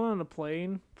haven't flown on a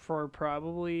plane for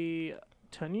probably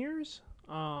 10 years.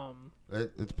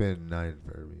 It's been 9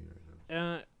 for me right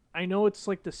now. I know it's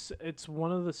like it's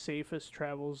one of the safest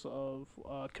travels of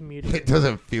commuting. It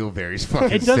doesn't feel very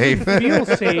fucking It doesn't safe. feel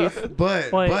safe,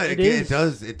 but it is.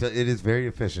 It is very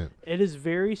efficient. It is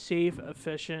very safe,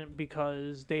 efficient,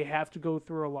 because they have to go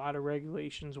through a lot of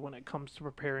regulations when it comes to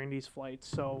preparing these flights.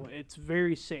 So it's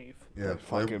very safe. Yeah,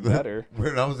 fucking better.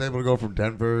 When I was able to go from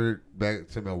Denver back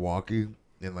to Milwaukee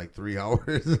in like 3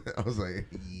 hours, I was like,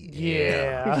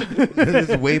 Yeah. This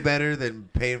is way better than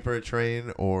paying for a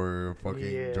train or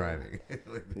fucking driving.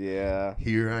 Yeah.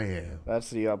 Here I am.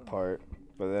 That's the up part.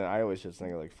 But then I always just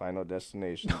think of like Final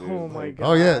Destination, dude. Oh my Like, god.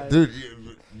 Oh yeah, dude.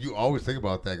 You always think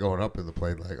about that going up in the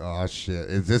plane, like, oh shit,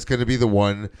 is this going to be the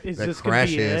one Is that this gonna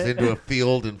be crashes it? into a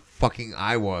field in fucking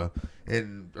Iowa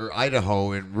or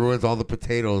Idaho and ruins all the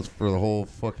potatoes for the whole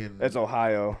fucking? It's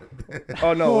Ohio.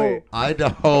 Oh no, wait.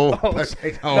 Idaho. Oh,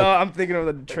 Potato. no, I'm thinking of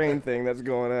the train thing that's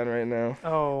going on right now.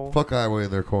 Oh. Fuck Iowa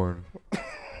and their corn.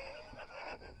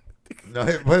 No,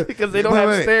 but, Because they don't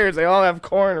have stairs, they all have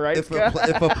corn, right? If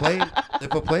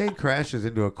a plane crashes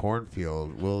into a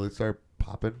cornfield, will it start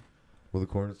popping? Will the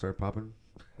corn start popping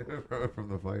from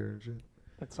the fire and shit?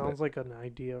 That sounds like an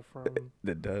idea from.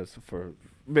 That does for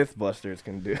Mythbusters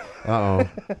can do. Uh oh.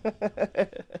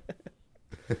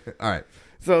 All right.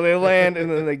 So they land and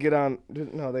then they get on.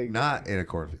 No, they not in a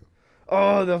cornfield.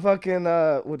 Oh, the fucking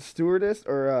what stewardess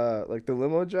or like the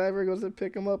limo driver goes to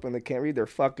pick them up and they can't read their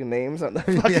fucking names on the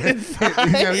fucking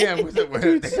sign. Yeah.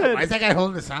 Why is that guy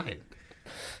holding the sign?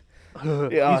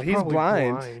 Yeah, he's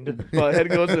blind. But head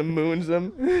goes and moons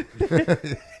him.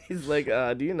 He's like,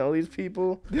 do you know these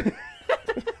people?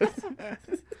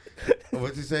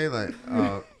 What's he saying? Like,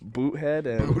 Boothead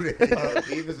and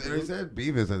Beavis. He said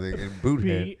Beavis, I think, and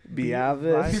Boothead.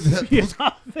 Beavis.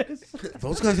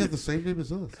 Those guys have the same name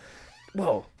as us.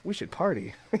 Whoa, we should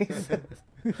party.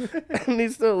 And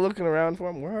he's still looking around for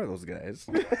him. Where are those guys?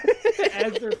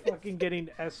 As they're fucking getting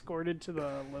escorted to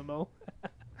the limo.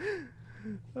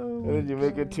 And then you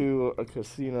make it to a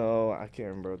casino. I can't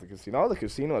remember what the casino. All the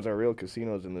casinos are real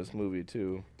casinos in this movie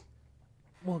too.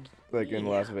 Well, like in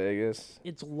Las Vegas.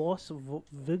 It's Las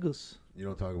Vegas. You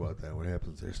don't talk about that. What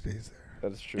happens there stays there.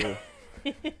 That's true.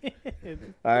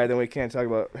 All right, then we can't talk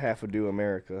about Half a Do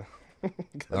America.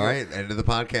 All right, end of the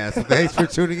podcast. Thanks for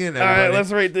tuning in, everybody. All right,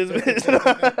 let's rate this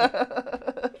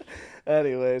bitch.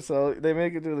 Anyway, so they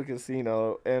make it to the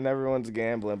casino, and everyone's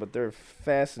gambling, but they're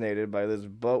fascinated by this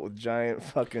boat with giant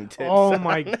fucking tits. Oh,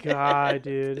 my God,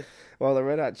 dude. Well, the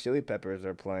Red Hot Chili Peppers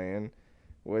are playing,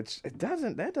 which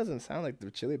that doesn't sound like the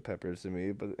Chili Peppers to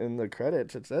me, but in the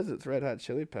credits, it says it's Red Hot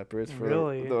Chili Peppers for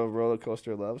the Roller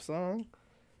Coaster Love song.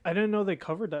 I didn't know they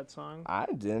covered that song. I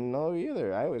didn't know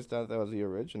either. I always thought that was the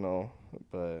original,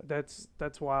 but that's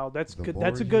wild. That's good.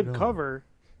 That's a good cover.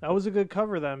 That was a good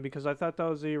cover then, because I thought that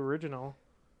was the original.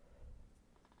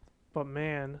 But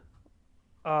man,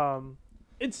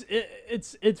 it's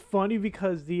funny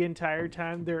because the entire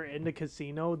time they're in the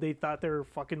casino, they thought they were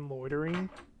fucking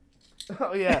loitering.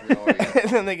 Oh yeah. And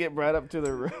then they get brought up to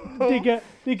the room. They get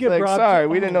like, brought. Sorry,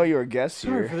 we didn't know you were guests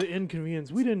sorry here. for the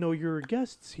inconvenience. We didn't know you were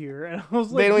guests here. And I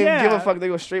was like, they don't yeah. even give a fuck. They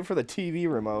go straight for the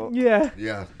TV remote. Yeah.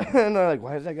 Yeah. And they're like,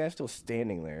 why is that guy still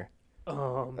standing there?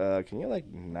 Can you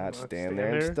like not stand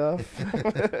there and stuff?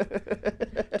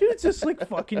 Dude's just like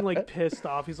fucking like pissed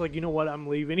off. He's like, you know what? I'm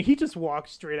leaving. He just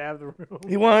walks straight out of the room.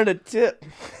 He wanted a tip.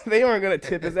 They weren't gonna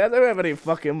tip his ass. They don't have any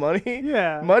fucking money.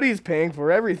 Yeah. Muddy's paying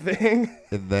for everything.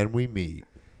 And then we meet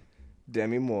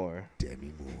Demi Moore.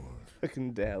 Demi Moore.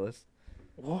 Fucking Dallas.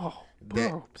 Whoa.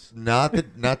 Not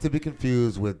to be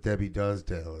confused with Debbie Does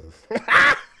Dallas.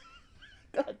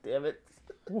 God damn it.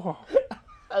 Whoa.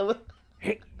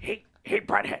 Hey,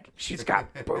 Butthead, she's got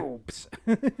boobs.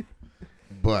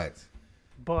 But.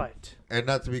 And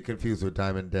not to be confused with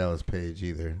Diamond Dallas Page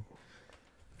either.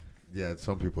 Yeah,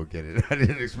 some people get it. I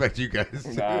didn't expect you guys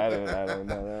to. Nah, I don't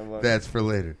know that one. That's for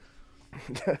later.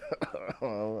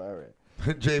 Oh, all right.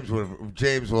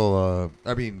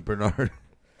 Bernard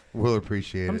will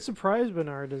appreciate I'm it. surprised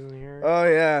Bernard isn't here. Oh,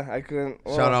 yeah, I couldn't.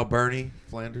 Shout out Bernie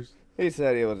Flanders. He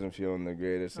said he wasn't feeling the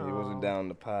greatest and he wasn't down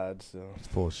the pod, so. It's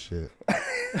full of shit.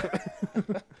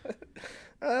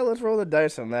 Let's roll the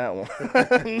dice on that one.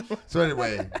 So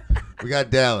anyway, we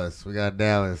got Dallas.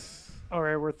 All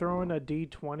right, we're throwing a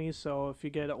D20, so if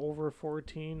you get over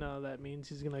 14, that means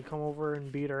he's going to come over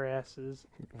and beat our asses.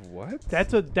 What?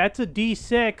 That's a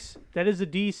D6. That is a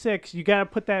D6. You got to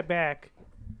put that back.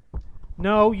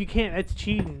 No, you can't. That's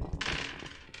cheating.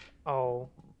 Oh.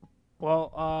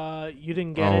 Well, you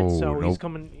didn't get it, so nope. he's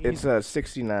coming. It's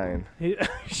 69.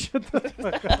 Shut the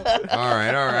fuck up. All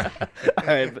right. All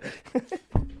right.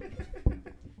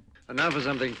 And now for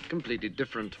something completely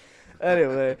different.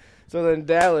 Anyway, so then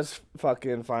Dallas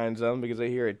fucking finds them because they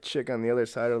hear a chick on the other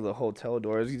side of the hotel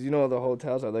doors. You know the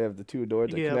hotels how they have the two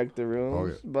doors that connect the rooms? Oh,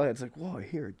 yeah. But it's like, whoa, I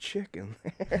hear a chick in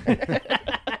there.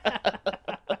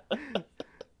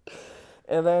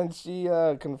 And then she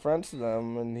confronts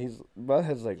them, and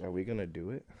Butthead's like, are we going to do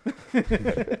it?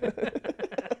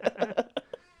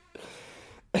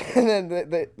 And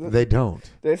then they don't.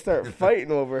 They start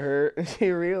fighting over her, and she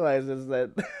realizes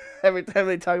that every time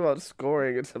they talk about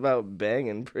scoring, it's about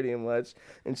banging pretty much.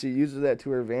 And she uses that to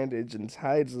her advantage and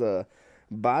hides the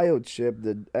biochip,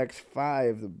 the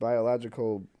X5, the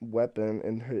biological weapon,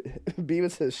 in her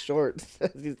Beavis' shorts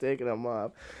as he's taking them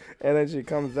off. And then she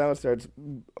comes down and starts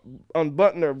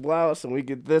unbuttoning her blouse, and we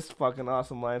get this fucking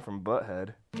awesome line from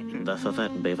Butthead. This is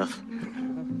it,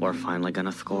 Beavis. We're finally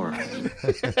gonna score.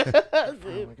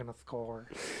 Finally gonna score.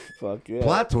 Fuck yeah.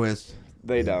 Plot twist.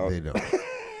 They don't. They don't.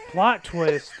 Plot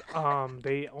twist.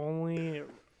 They only,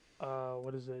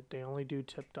 what is it? They only do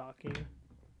tip talking.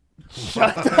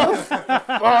 Shut the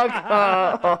fuck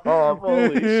up.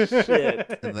 Holy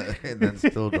shit. And then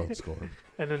still don't score.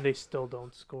 And then they still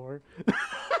don't score.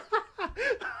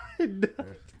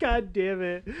 God damn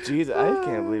it. Jesus, I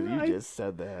can't believe you just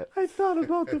said that. I thought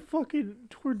about the fucking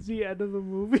towards the end of the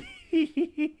movie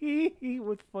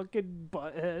with fucking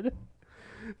Butthead.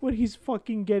 When he's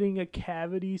fucking getting a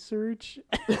cavity search.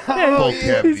 Full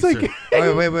cavity He's like, search.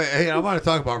 Wait. Hey, I want to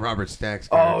talk about Robert Stack's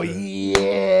character. Oh,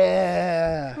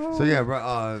 yeah. So,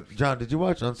 yeah, John, did you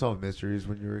watch Unsolved Mysteries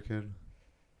when you were a kid?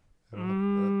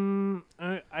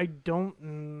 I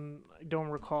don't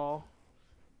recall.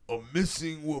 A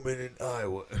missing woman in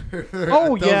Iowa.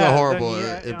 Oh, that yeah. was a horrible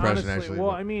then, impression, honestly, actually.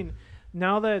 Well, I mean,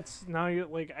 now you're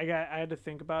like, I had to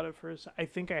think about it first. I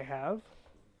think I have,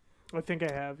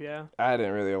 yeah. I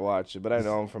didn't really watch it, but I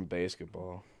know him from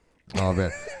basketball. Oh,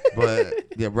 man. But,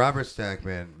 yeah, Robert Stack,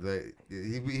 man,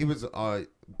 he was a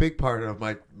big part of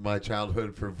my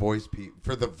childhood for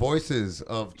the voices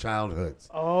of childhoods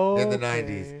in the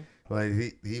 90s. Like,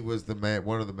 he was the man,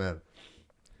 one of the men.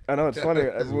 I know, it's funny.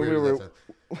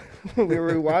 When we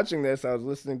were watching this, I was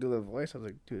listening to the voice. I was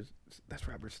like, dude, that's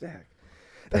Robert Stack.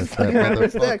 That's fucking Robert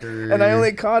Stack. And I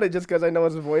only caught it just because I know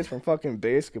his voice from fucking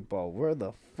basketball. Where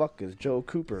the fuck is Joe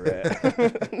Cooper at?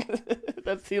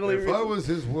 That's the only reason. If I was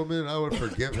his woman, I would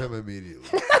forgive him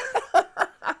immediately.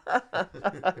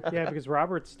 Yeah, because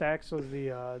Robert Stack was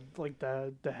the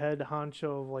the head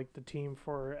honcho of like the team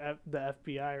for the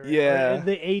FBI, right? Yeah. Or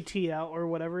the ATL or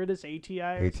whatever it is, ATI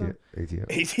or something.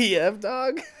 ATF,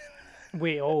 dog?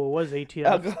 Wait, it was ATF.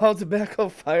 Alcohol, tobacco,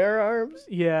 firearms?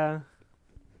 Yeah.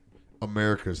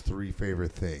 America's 3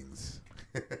 favorite things.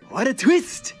 What a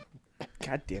twist!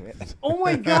 God damn it. Oh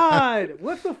my god!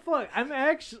 What the fuck? I'm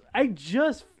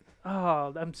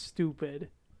stupid.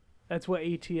 That's what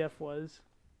ATF was.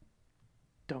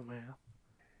 Dumbass.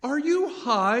 Are you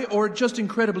high or just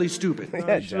incredibly stupid? Yeah,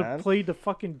 I should have played the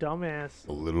fucking dumbass.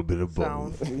 A little bit of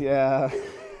sound. both. Yeah.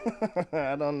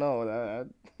 I don't know.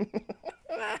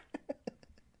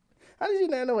 How did you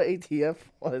not know what ATF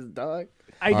was, dog?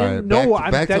 I didn't know.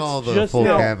 Back to all the full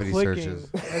cavity searches.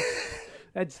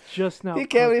 That's just now. He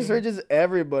cavity searches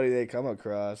everybody they come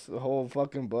across. The whole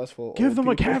fucking bus full. Give them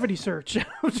a cavity search. I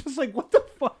was just like, what the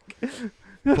fuck?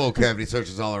 Full cavity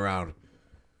searches all around.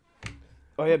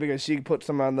 Oh yeah, because she put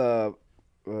some on the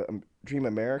Dream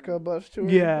America bus tour.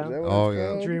 Yeah. Oh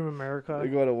yeah. Dream America. They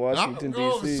go to Washington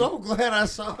D.C. I'm so glad I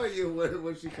saw you.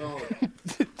 What she called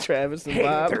it? Travis and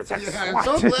Bob. Yeah, I'm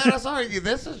so glad I saw you.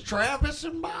 This is Travis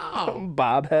and Bob.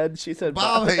 Bobhead. She said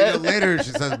Bobhead. You know, later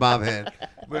she says Bobhead,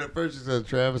 but at first she says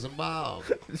Travis and Bob.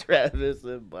 Travis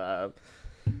and Bob.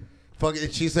 Fuck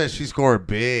it. She says she scored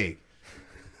big.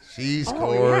 She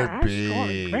scored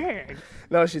big.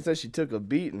 No, she said she took a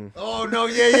beating. Oh no!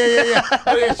 Yeah.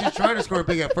 Oh yeah, she's trying to score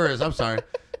big at first. I'm sorry,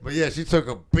 but yeah, she took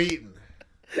a beating.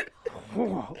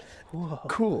 Cool.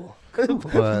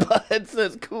 But it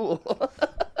says cool.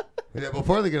 yeah,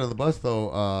 before they get on the bus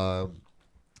though,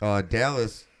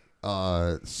 Dallas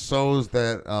sews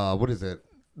that what is it?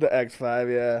 The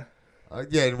X5, yeah.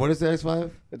 Yeah, and what is the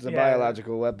X5? It's a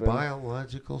biological weapon.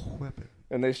 Biological weapon.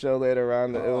 And they show later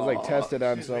on that it was like tested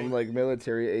on some like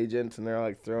military agents, and they're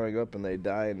like throwing up and they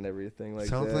die and everything like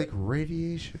Sounds that. like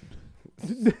radiation.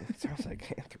 Sounds like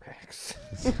anthrax.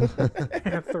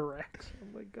 Anthrax. Oh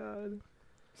my god.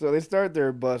 So they start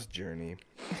their bus journey,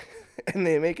 and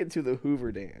they make it to the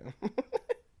Hoover Dam.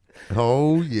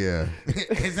 Oh yeah.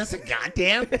 Is this a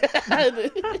goddamn?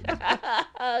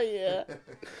 Yeah.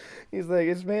 He's like,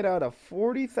 it's made out of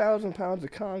 40,000 pounds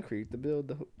of concrete to build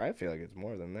the. I feel like it's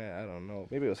more than that. I don't know.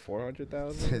 Maybe it was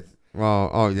 400,000. Well,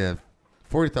 oh yeah,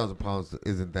 40,000 pounds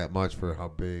isn't that much for how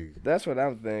big That's what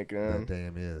I'm thinking. that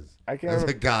dam is. I can't That's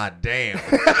a goddamn.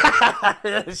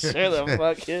 Sure the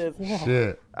fuck is.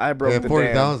 Shit. I broke the dam.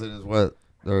 40,000 is what?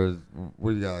 Or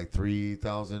what do you got, like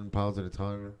 3,000 pounds at a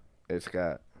ton? Hey,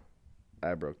 Scott.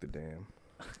 I broke the dam.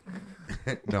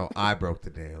 No, I broke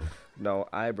the dam. No,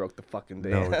 I broke the fucking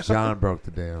dam. No, John broke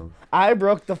the dam. I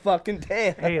broke the fucking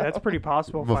dam. Hey, that's pretty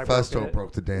possible. Mephisto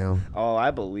broke the dam. Oh,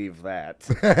 I believe that.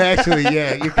 Actually,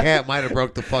 yeah, your cat might have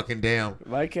broke the fucking dam.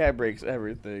 My cat breaks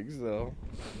everything, so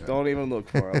don't even look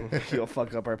for him. He'll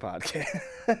fuck up our podcast.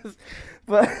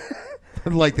 But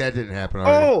like that didn't happen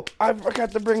already. Oh, I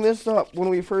forgot to bring this up. When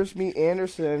we first meet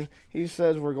Anderson, he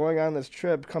says we're going on this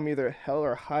trip, come either hell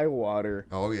or high water.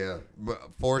 Oh, yeah.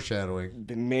 Foreshadowing.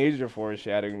 Major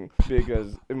foreshadowing,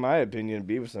 because in my opinion,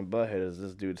 Beavis and Butthead is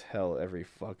this dude's hell every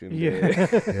fucking day.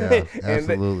 Yeah,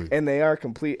 absolutely. and they are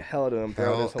complete hell to him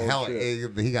throughout this whole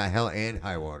trip. He got hell and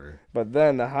high water. But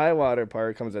then the high water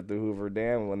part comes at the Hoover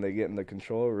Dam when they get in the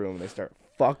control room. They start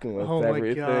fucking with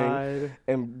everything. God.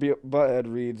 And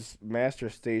Butthead reads Master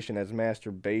Station as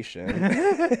masturbation.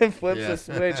 And flips a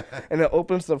switch, and it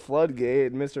opens the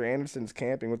floodgate. And Mr. Anderson's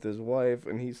camping with his wife,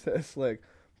 and he says, like,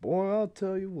 boy, I'll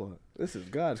tell you what, this is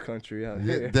God's country out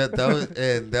here. That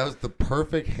was the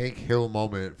perfect Hank Hill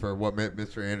moment for what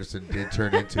Mr. Anderson did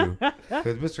turn into.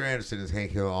 Because Mr. Anderson is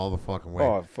Hank Hill all the fucking way.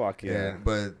 Oh, fuck yeah.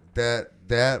 But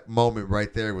that moment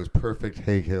right there was perfect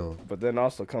Hank Hill. But then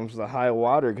also comes the high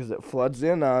water because it floods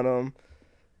in on him.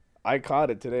 I caught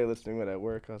it today listening to it at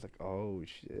work. I was like, oh,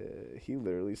 shit. He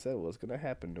literally said what's going to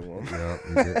happen to him. Yeah,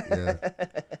 he did, yeah.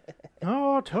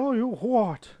 I'll tell you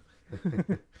what.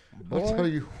 Boy, I'll tell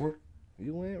you what.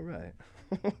 You ain't right.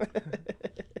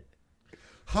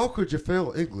 How could you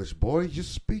fail English, boy?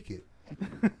 Just speak it.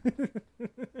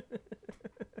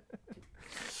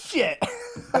 Shit.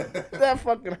 That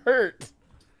fucking hurt.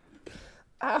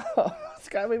 Ow.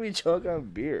 Scott made me choke on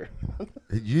beer.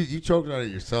 You choked on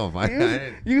it yourself. I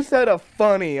didn't. You said a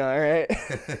funny, all right?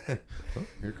 Oh,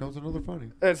 here comes another funny.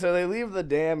 And so they leave the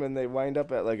dam and they wind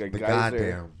up at like a The geyser.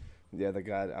 goddamn. Yeah, the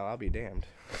god. I'll be damned.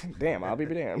 Damn, I'll be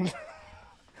damned.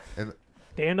 And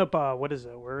They end up, what is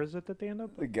it? Where is it that they end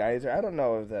up? The geyser. I don't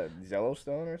know if that's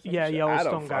Yellowstone or something. Yeah, shit.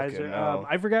 Yellowstone I don't geyser. know.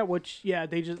 I forgot which. Yeah,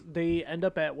 they end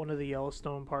up at one of the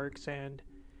Yellowstone parks, and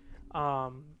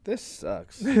This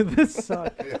sucks. this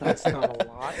sucks. That's not a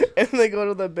lot. And they go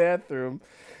to the bathroom.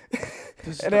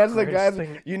 And as the guys,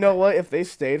 you know what? If they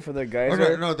stayed for the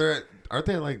geyser, aren't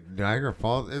they like Niagara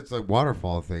Falls? It's a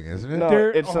waterfall thing, isn't it?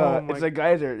 no, it's a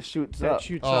geyser. It shoots up.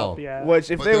 Shoots up, yeah. Which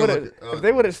if But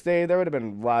they would have stayed, there would have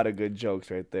been a lot of good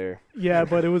jokes right there. Yeah,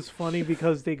 but it was funny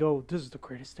because they go, "This is the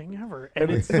greatest thing ever,"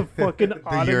 and it's the fucking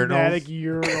automatic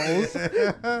urinals.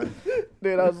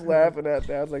 Dude, I was laughing at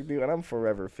that. I was like, dude, I'm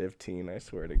forever 15. I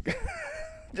swear to God.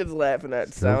 Just laughing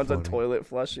at sounds of toilet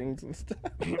flushings and stuff.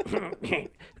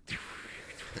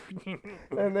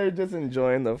 And they're just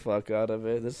enjoying the fuck out of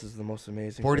it. This is the most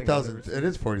amazing 40,000. It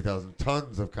is 40,000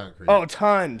 tons of concrete. Oh,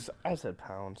 tons. I said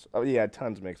pounds. Oh, yeah,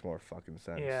 tons makes more fucking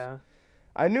sense. Yeah.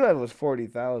 I knew it was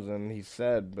 40,000, he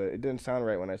said, but it didn't sound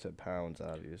right when I said pounds,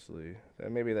 obviously.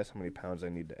 Maybe that's how many pounds I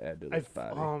need to add to this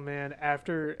body. Oh, man.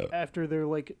 After they're,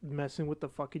 like, messing with the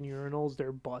fucking urinals,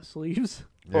 their bus leaves.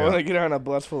 Yeah. Or they get on a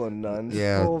bus full of nuns.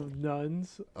 Yeah. Full of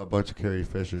nuns. A bunch of Carrie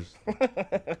Fishers.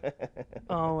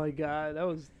 Oh, my God.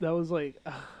 That was like...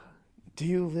 Do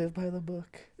you live by the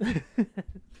book?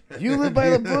 You live by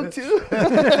the book, too?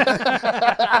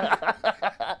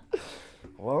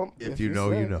 Well, if you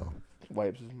know, you know.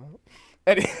 Wipes his mouth.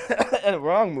 And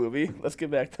wrong movie. Let's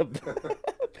get back to...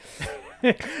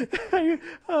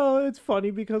 Oh, it's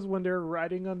funny because when they're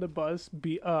riding on the bus,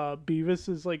 Beavis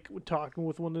is like talking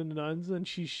with one of the nuns, and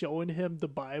she's showing him the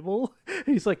Bible.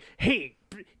 He's like, Hey,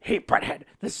 Butthead,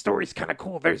 this story's kind of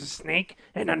cool. There's a snake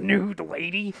and a nude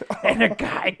lady and a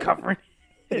guy covering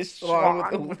his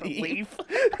schlong with a leaf.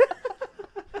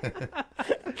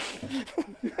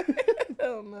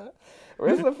 Hell no.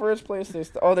 Where's the first place they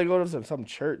they go to some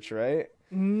church, right?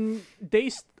 They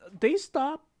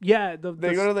stop. Yeah,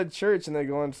 they go to the church and they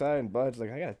go inside, and Bud's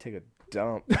like, I gotta take a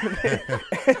dump. And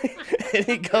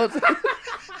he goes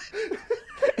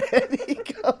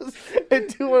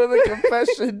into one of the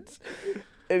confessions,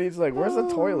 and he's like, where's the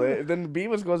toilet? And then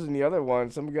Beavis goes in the other one.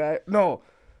 Some guy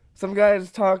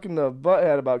is talking to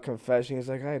Butthead about confession. He's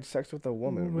like, I had sex with a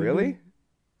woman. Really?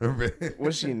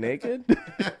 Was she naked?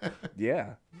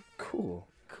 Yeah. Cool.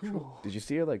 Did you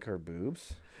see her, like, her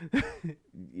boobs?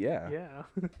 Yeah. Yeah.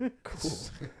 Cool.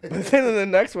 But then in the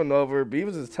next one over,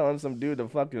 Beavis is telling some dude to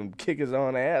fucking kick his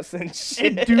own ass and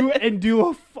shit. And do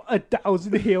a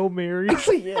 1,000 Hail Marys.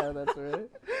 Yeah, that's right.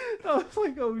 I was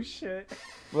like, oh shit.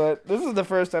 But this is the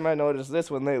first time I noticed this.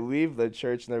 When they leave the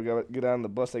church and they get on the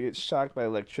bus, they get shocked by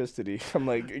electricity. I'm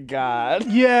like, God.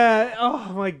 Yeah.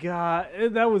 Oh my god,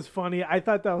 that was funny. I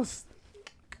thought that was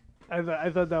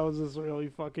just really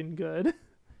fucking good.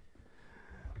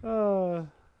 And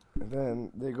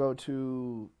then they go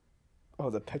to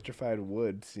the petrified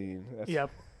wood scene. Yep.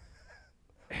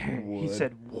 Wood. He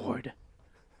said wood.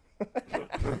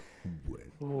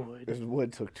 Wood. This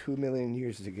wood took 2 million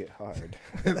years to get hard.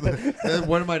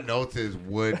 One of my notes is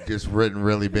wood, just written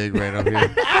really big right up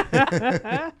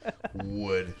here.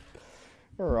 Wood.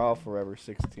 We're all forever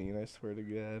 16, I swear to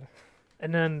God.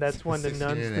 And then that's when the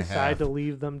nuns decide to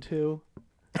leave them too.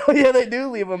 Oh yeah, they do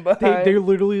leave them behind. They're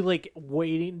literally like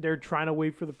waiting. They're trying to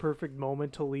wait for the perfect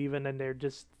moment to leave, and then they're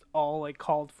just all like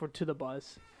called to the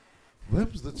bus.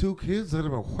 Them's the 2 kids that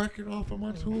have been whacking off on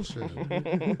my tool shed.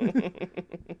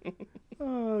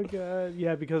 Oh god,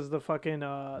 yeah, because the fucking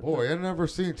boy, I never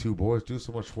seen 2 boys do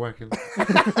so much whacking.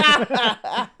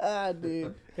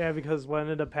 Dude. Yeah, because what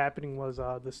ended up happening was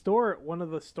one of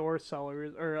the store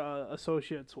sellers or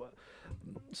associates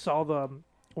saw the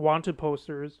wanted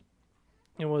posters.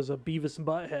 It was a Beavis and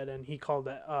Butthead, and he called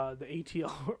that the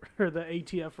ATL or the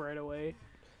ATF right away.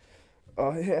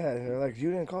 Oh yeah, they're like,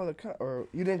 you didn't call or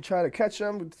you didn't try to catch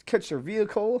their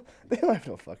vehicle. They don't have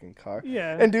no fucking car.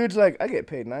 Yeah. And dude's like, I get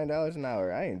paid $9 an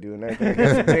hour. I ain't doing anything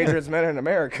against dangerous men in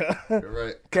America. You're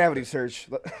right. Cavity search.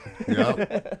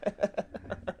 Yep.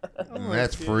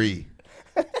 That's free.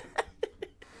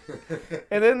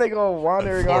 And then they go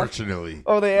wandering off. Unfortunately.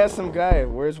 Oh, they ask some guy,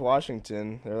 where's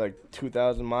Washington? They're like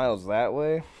 2,000 miles that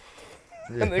way.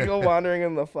 And they go wandering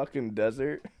in the fucking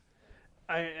desert.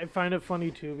 I find it funny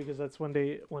too because that's when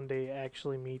they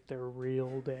actually meet their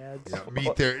real dads. Yeah,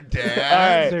 meet their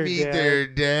dads. Right. Their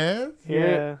dads.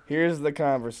 Yeah. Here's the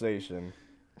conversation.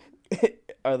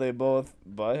 Are they both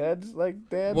buttheads like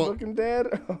dad looking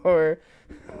dad? Or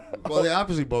well, they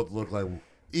obviously both look like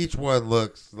each one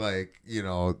looks like,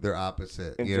 their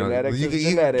opposite. And You genetics can is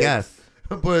genetics. guess.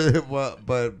 But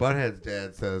Butthead's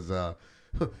dad says,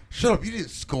 shut up, you didn't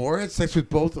score. I had sex with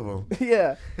both of them.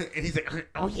 Yeah. And he's like,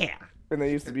 oh yeah. And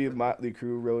they used to be Motley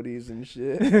Crue roadies and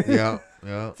shit. Yeah.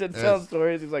 To tell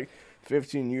stories, he's like,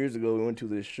 15 years ago, we went to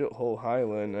this shithole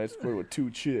Highland, and I scored with 2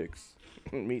 chicks.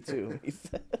 Me too. He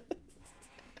said.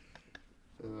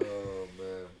 Oh,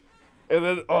 man. And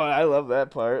then, I love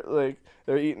that part. Like,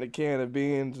 they're eating a can of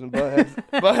beans, and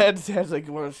Butthead's dad's like,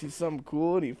 you want to see something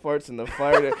cool? And he farts in the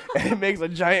fire, and it makes a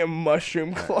giant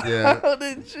mushroom cloud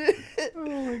and shit. Oh,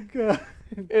 my God.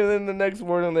 And then the next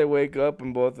morning they wake up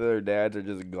and both of their dads are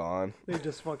just gone. They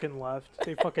just fucking left.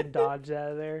 They fucking dodged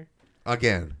out of there.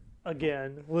 Again,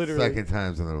 literally. Second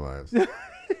times in their lives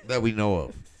that we know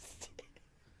of.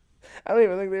 I don't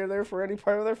even think they were there for any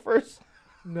part of their first.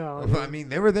 No. I mean,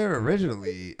 they were there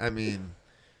originally.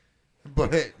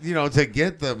 But, to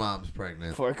get the moms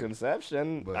pregnant. For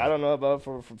conception. But I don't know about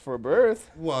for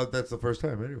birth. Well, that's the first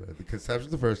time anyway. The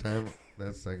conception's the first time.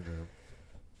 That's the second time.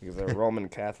 Because they're Roman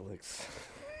Catholics.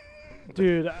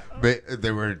 Dude. They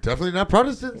were definitely not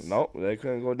Protestants. Nope. They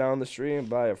couldn't go down the street and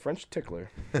buy a French tickler.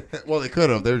 Well, they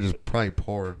could have. They were just probably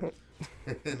poor.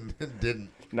 and didn't.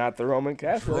 Not the Roman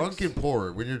Catholics. Drunk and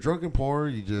poor. When you're drunk and poor,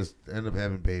 you just end up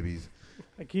having babies.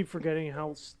 I keep forgetting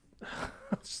how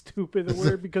stupid they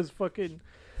were because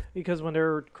when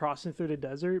they're crossing through the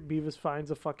desert, Beavis finds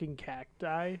a fucking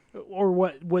cacti or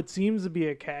what seems to be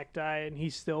a cacti, and he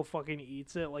still fucking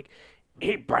eats it. Like,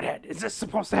 hey, Butthead, is this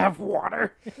supposed to have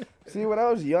water? See, when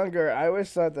I was younger, I always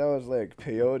thought that was like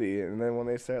peyote, and then when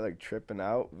they start like tripping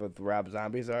out with Rob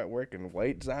Zombie's artwork and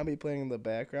White Zombie playing in the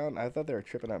background, I thought they were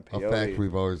tripping on peyote. A fact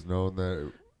we've always known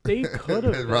that. They could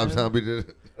have. Rob Zombie did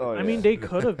it. Oh, yeah. I mean, they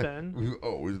could have been. We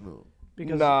always know.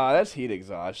 Because that's heat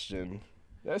exhaustion.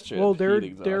 That's true. Well, they're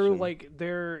heat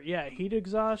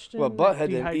exhaustion. Well, Butthead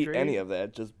didn't eat any of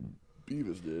that. Just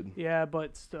Beavis did. Yeah,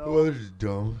 but still. Well, they're just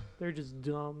dumb. They're just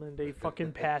dumb, and they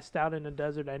fucking passed out in the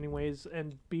desert anyways,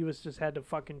 and Beavis just had to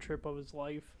fucking trip of his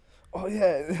life. Oh,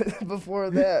 yeah.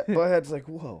 Before that, Butthead's like,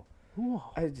 whoa.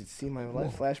 I just see my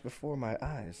life flash before my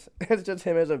eyes. It's just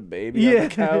him as a baby on the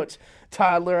couch,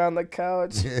 toddler on the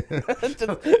couch.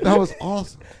 That was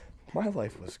awesome. My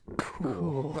life was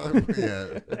cool.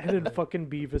 Yeah. And then fucking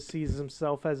Beavis sees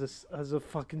himself as a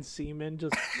fucking seaman,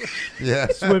 just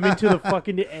swimming to the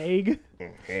fucking egg.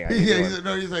 Hey,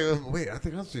 he's like, wait, I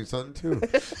think I'm seeing something too.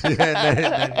 And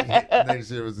then you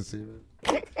see it was the seaman.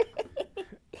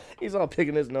 He's all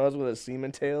picking his nose with a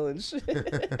seaman tail and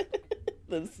shit.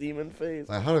 The seaman face.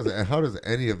 Like, how does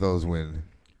any of those win?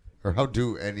 Or how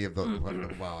do any of those...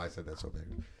 Wow, I said that so big.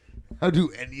 How do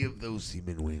any of those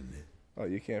seamen win? Oh,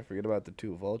 you can't forget about the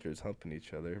two vultures humping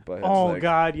each other. But Oh,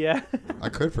 God, yeah. I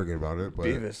could forget about it, but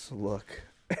Beavis, look.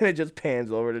 And it just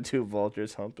pans over to two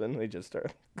vultures humping. And they just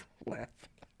start laughing.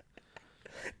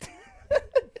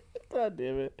 God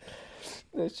damn it.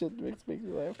 That shit makes me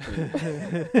laugh.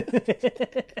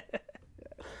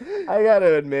 I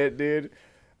gotta admit, dude,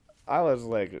 I was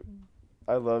like,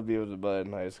 I loved Beavis and Butthead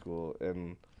in high school,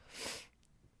 and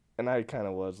I kind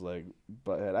of was like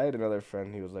Butthead. I had another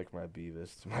friend, he was like my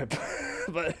Beavis, my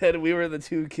Butthead. We were the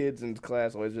two kids in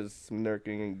class always just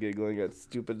smirking and giggling at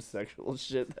stupid sexual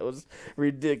shit that was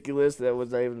ridiculous, that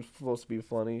was not even supposed to be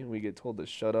funny. We get told to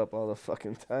shut up all the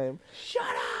fucking time. Shut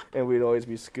up! And we'd always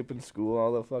be skipping school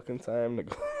all the fucking time to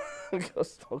go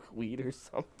smoke weed or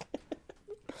something.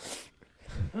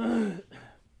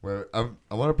 Well, I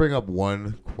want to bring up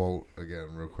one quote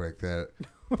again real quick.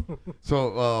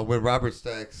 So when Robert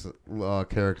Stack's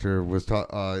character was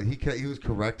he was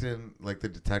correcting like the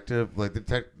detective. Like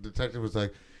the detective was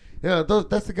like, "Yeah,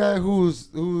 that's the guy who's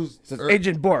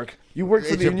Agent Bork. You work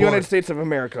for the United States of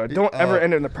America. Don't ever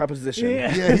enter in the preposition."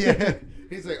 Yeah.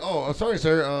 He's like, "Oh, I'm sorry,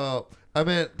 sir. I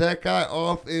meant that guy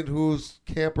off in whose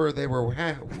camper they were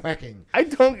whacking." I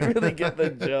don't really get the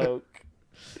joke.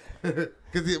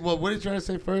 Because what are you trying to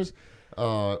say first?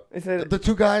 Said, the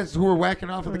two guys who were whacking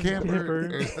off in the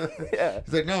camper. Yeah.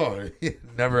 He's like, no,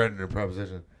 never ended a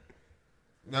proposition.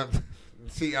 No,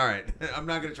 see, all right, I'm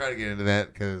not gonna try to get into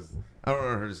that because I don't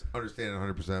understand it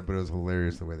 100%, but it was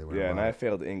hilarious the way they went. Yeah, and I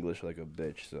failed English like a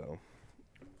bitch, so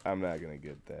I'm not gonna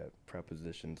get that.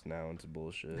 Prepositions, nouns,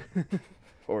 bullshit,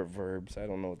 or verbs. I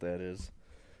don't know what that is.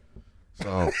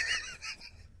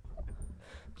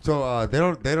 So they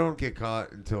don't get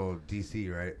caught until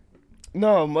DC, right?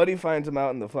 No, Muddy finds him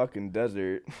out in the fucking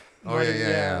desert. Oh,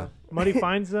 yeah. Muddy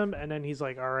finds them, and then he's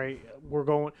like, all right, we're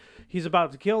going. He's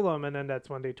about to kill them, and then that's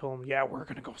when they told him, yeah, we're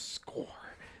going to go score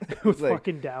with like,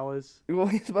 fucking Dallas. Well,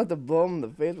 he's about to blow him in the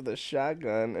face with a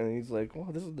shotgun, and he's like,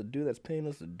 well, this is the dude that's paying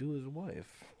us to do his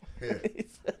wife. Yeah. And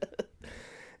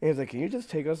he's like, can you just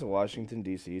take us to Washington,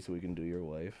 D.C. so we can do your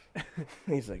wife? And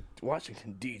he's like,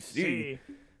 Washington, D.C.?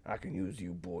 I can use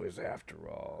you boys after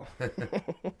all.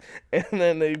 And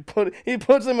then he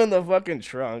puts them in the fucking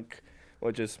trunk,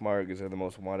 which is smart because they're the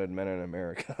most wanted men in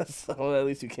America. So at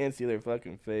least you can't see their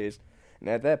fucking face. And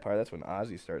at that part, that's when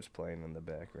Ozzy starts playing in the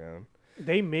background.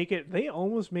 They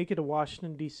almost make it to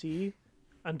Washington, D.C.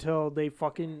 until they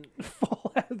fucking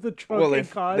fall out of the trunk. Well, they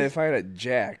find a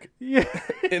jack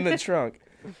in the trunk.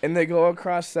 And they go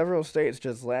across several states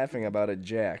just laughing about a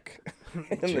jack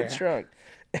in the trunk.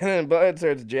 And then Bud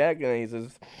starts jacking, and he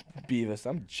says, Beavis,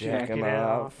 I'm jacking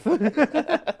off. And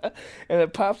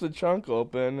it pops the trunk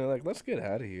open, and they're like, let's get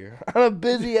out of here. On a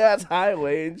busy-ass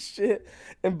highway and shit.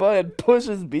 And Bud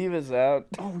pushes Beavis out.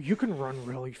 Oh, you can run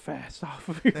really fast off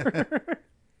of here.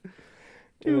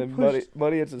 Dude, and then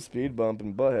Buddy hits a speed bump,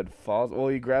 and Butthead falls. Well,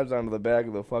 he grabs onto the back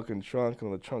of the fucking trunk,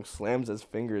 and the trunk slams his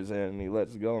fingers in, and he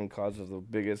lets go and causes the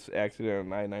biggest accident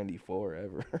on I-94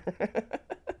 ever.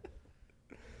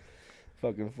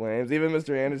 Fucking flames. Even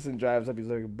Mr. Anderson drives up. He's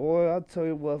like, boy, I'll tell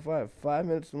you what, if I have 5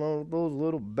 minutes alone with those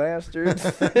little bastards.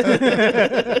 And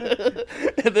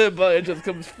then Butthead just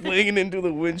comes flinging into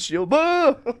the windshield.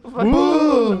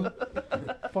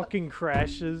 Fucking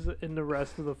crashes in the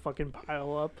rest of the fucking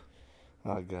pile up.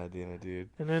 Oh, God damn it, dude.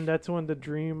 And then that's when the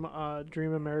Dream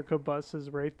America bus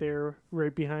is right there,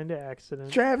 right behind the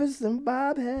accident. Travis and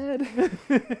Bobhead.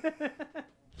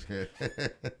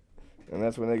 And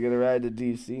that's when they get a ride to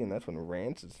D.C., and that's when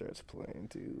Rancid starts playing,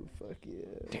 too. Fuck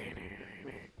yeah.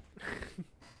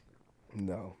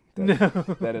 No.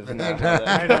 That is not how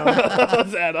that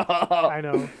goes at all. I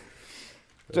know.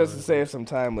 Just to save some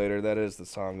time later, that is the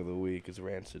song of the week, is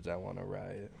Rancid's I Want to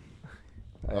Riot.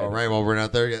 All right, well, we're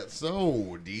not there yet.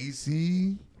 So,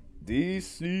 DC,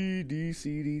 these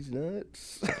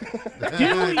nuts. Do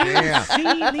you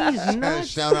see these nuts?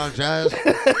 Shout out, Jazz.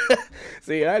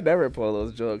 See, I never pull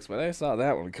those jokes, but I saw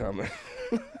that one coming.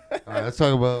 All right, let's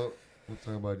talk about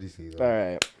DC, though. All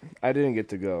right, I didn't get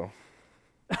to go.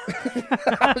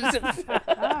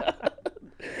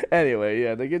 Anyway,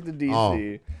 yeah, they get to DC. Oh,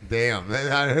 damn.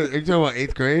 Are you talking about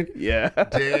 8th grade? Yeah.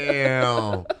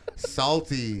 Damn.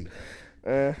 Salty.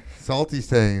 Salty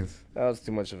stains. That was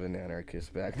too much of an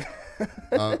anarchist back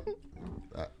then.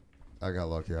 I got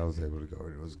lucky. I was able to go.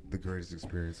 It was the greatest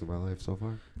experience of my life so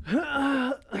far.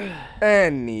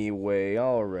 Anyway,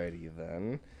 alrighty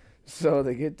then. So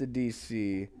they get to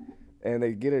D.C. and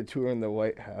they get a tour in the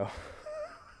White House.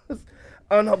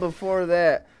 Oh no, before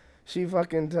that, she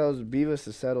fucking tells Beavis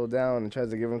to settle down and tries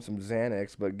to give him some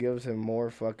Xanax, but gives him more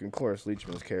fucking Cloris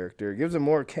Leachman's character. Gives him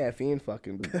more caffeine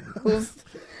fucking pills.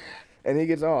 And he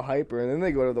gets all hyper, and then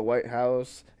they go to the White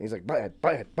House, and he's like, buy it.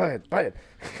 He's like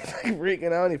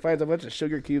freaking out, and he finds a bunch of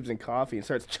sugar cubes and coffee and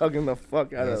starts chugging the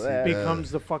fuck out of that. Becomes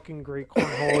the fucking great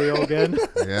cornholio again.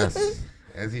 Yes,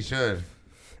 as he should.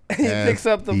 And he picks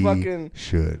up the fucking...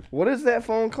 should. What is that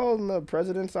phone called in the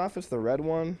president's office? The red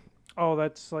one? Oh,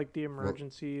 that's like the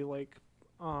emergency,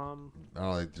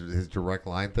 his direct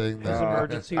line thing? His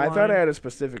emergency I line? thought it had a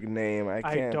specific name. I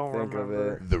can't don't think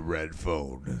remember. of it. The red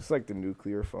phone. It's like the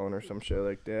nuclear phone or some shit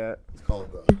like that. It's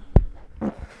called the...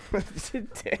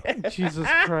 Jesus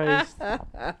Christ.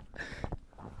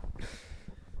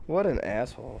 What an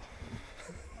asshole.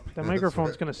 That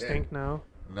microphone's going to stink now.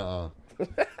 No.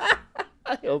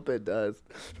 I hope it does.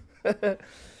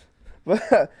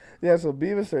 But, yeah, so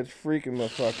Beavis starts freaking the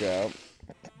fuck out.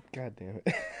 God damn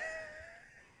it.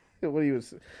 What, he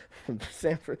was from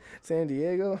San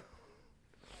Diego?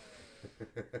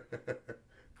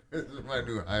 This is my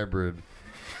new hybrid.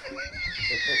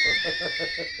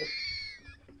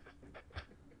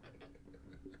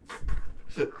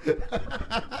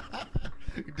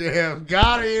 Damn,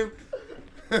 got him.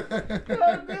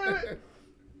 God damn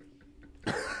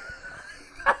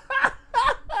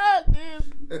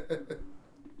it.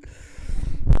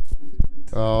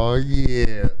 Oh,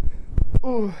 yeah.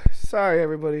 Ooh, sorry,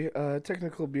 everybody.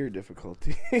 Technical beer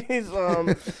difficulties.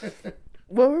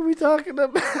 What were we talking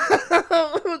about?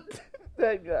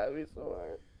 That got me so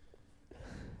hard.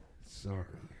 Sorry.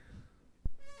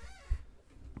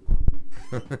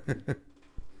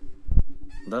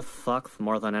 This sucks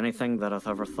more than anything that I've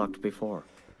ever sucked before.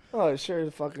 Oh, it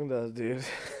sure fucking does, dude.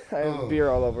 I have beer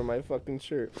all over my fucking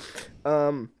shirt.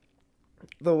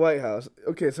 The White House.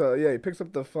 Okay, so yeah, he picks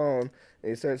up the phone and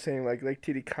he starts saying like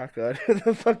titty caca to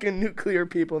the fucking nuclear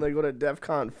people, and they go to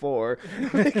DEFCON 4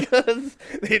 because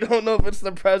they don't know if it's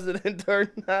the president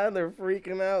or not. They're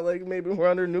freaking out like maybe we're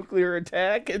under nuclear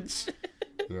attack and shit.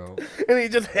 Yo. And he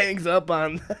just hangs up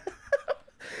on them.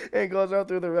 And goes out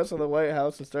through the rest of the White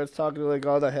House and starts talking to like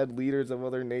all the head leaders of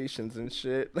other nations and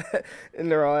shit.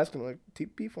 And they're all asking like,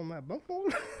 TP for my bunghole?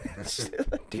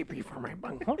 TP for my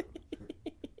bunghole?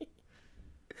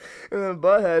 And then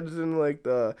Butthead's in like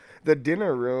the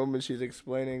dinner room, and she's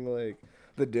explaining like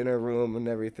the dinner room and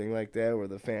everything like that, where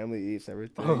the family eats and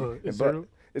everything. Is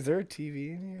there a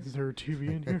TV in here? Is there a TV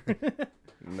in here?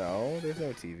 No, there's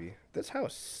no TV. This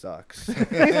house sucks.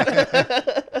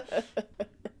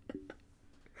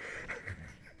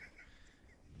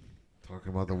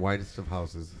 Talking about the whitest of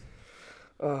houses.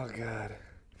 Oh, God.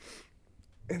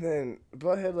 And then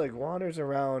Butthead, like, wanders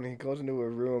around. He goes into a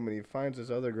room, and he finds this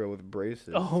other girl with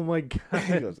braces. Oh, my God.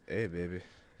 He goes, hey, baby.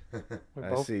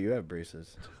 I see you have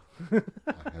braces. I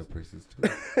have braces, too.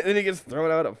 And then he gets thrown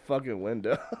out a fucking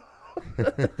window.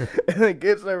 And then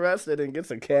gets arrested and gets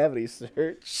a cavity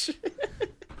search.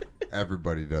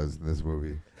 Everybody does in this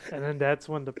movie. And then that's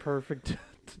when the perfect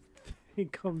thing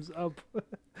comes up.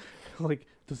 Like,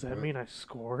 does that mean I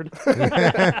scored?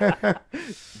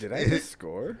 Did I just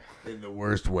score? In the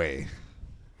worst way.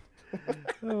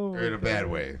 Oh, or in a bad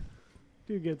way.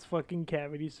 Dude gets fucking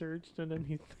cavity searched, and then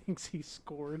he thinks he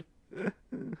scored.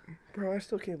 Bro, I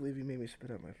still can't believe you made me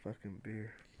spit out my fucking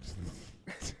beer.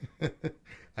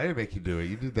 I didn't make you do it.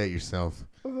 You did that yourself.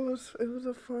 It was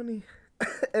a funny.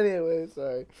 Anyway,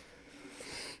 sorry.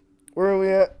 Where are we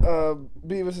at?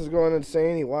 Beavis is going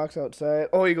insane. He walks outside.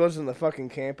 Oh, he goes in the fucking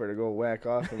camper to go whack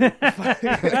off.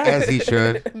 As he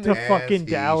should. To fucking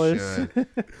Dallas.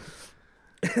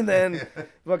 And then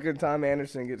fucking Tom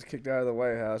Anderson gets kicked out of the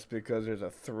White House because there's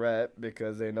a threat,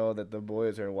 because they know that the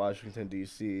boys are in Washington,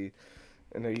 D.C.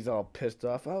 And he's all pissed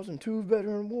off. I was in 2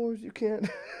 veteran wars. You can't...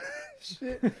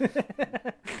 Shit.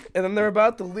 And then they're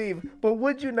about to leave. But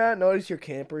would you not notice your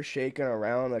camper shaking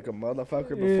around like a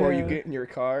motherfucker before you get in your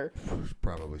car?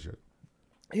 Probably should.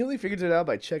 He only figures it out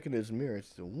by checking his mirror.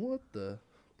 So what the...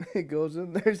 He goes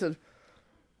in there and says,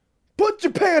 put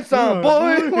your pants on,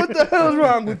 boy! What the hell's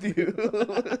wrong with you?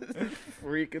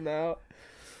 Freaking out.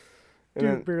 And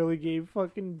Dude then, barely gave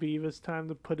fucking Beavis time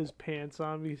to put his pants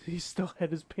on because he still had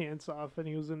his pants off and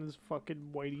he was in his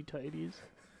fucking whitey tighties.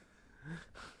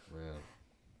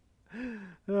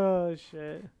 Oh,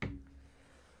 shit.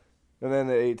 And then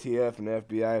the ATF and the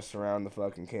FBI surround the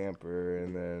fucking camper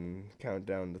and then count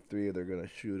down to 3. They're going to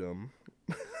shoot him.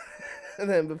 And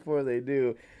then before they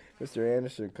do, Mr.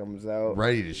 Anderson comes out.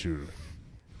 Ready to shoot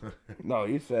him. No,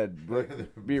 he said,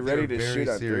 be ready to shoot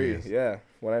on serious. 3. Yeah.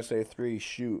 When I say 3,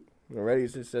 shoot. Ready,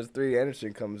 it says 3.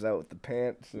 Anderson comes out with the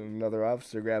pants, and another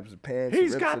officer grabs the pants.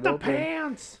 He's rips got it the open,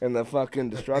 pants! And the fucking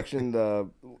destruction, the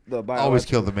Always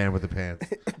kill the man with the pants.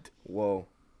 Whoa.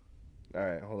 All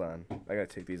right, hold on. I gotta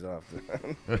take these off.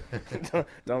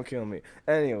 Don't kill me.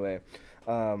 Anyway,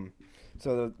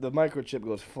 So the microchip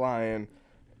goes flying,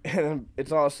 and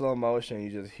it's all slow motion. You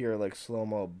just hear like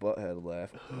slow-mo Butthead laugh.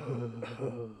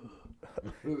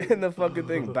 And the fucking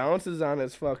thing bounces on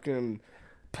his fucking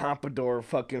pompadour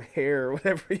fucking hair, or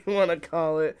whatever you want to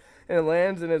call it, and it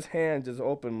lands in his hand just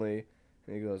openly.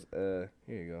 And he goes, here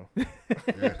you go.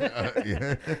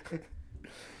 Yeah.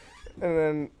 And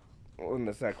then, well,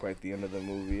 that's not quite the end of the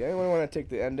movie. Anyone want to take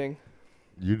the ending?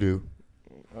 You do.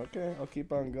 Okay, I'll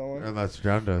keep on going. Unless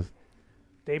John does.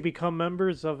 They become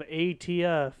members of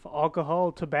ATF,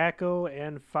 alcohol, tobacco,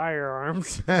 and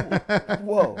firearms.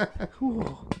 Whoa.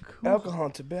 Cool. Alcohol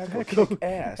and tobacco kick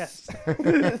ass.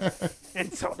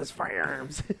 And so does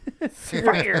firearms.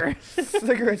 Fire.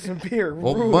 Cigarettes and beer.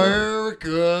 America.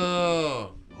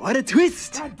 What a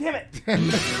twist. God damn it.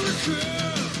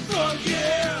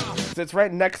 It's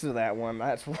right next to that one.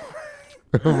 That's why.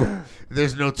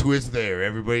 There's no twist there.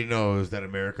 Everybody knows that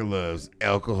America loves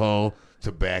alcohol,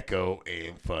 tobacco,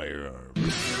 and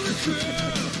firearms.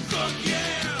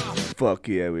 Fuck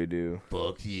yeah, we do.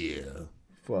 Fuck yeah.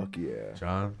 Fuck yeah.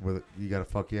 John, you got a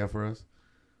fuck yeah for us?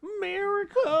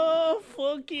 America,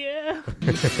 fuck yeah.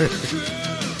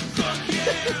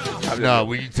 No,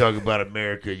 when you talk about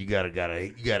America, you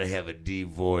gotta have a deep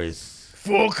voice.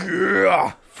 Fuck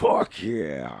yeah. Fuck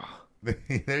yeah.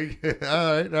 There you go.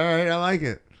 All right, I like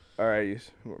it. All right,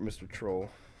 Mr.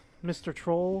 Troll. Mr.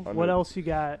 Troll, what else you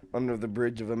got? Under the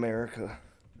Bridge of America.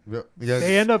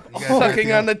 They end up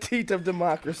sucking on the teeth of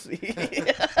democracy.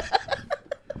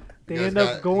 They end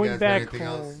up going back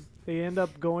home. They end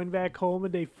up going back home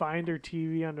and they find their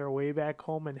TV on their way back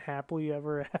home and happily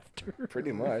ever after.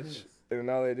 Pretty much. And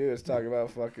all they do is talk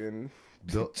about fucking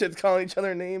shit's calling each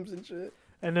other names and shit.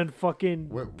 And then fucking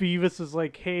Beavis is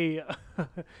like, hey,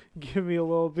 give me a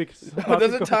little bit.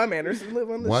 Doesn't Tom Anderson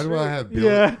live on the Why street? do I have Billy?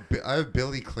 Yeah. I have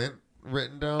Billy Clint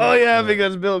written down. Oh, yeah,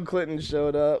 because Bill Clinton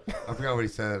showed up. I forgot what he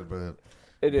said, but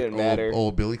it didn't matter.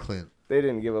 Old Billy Clint. They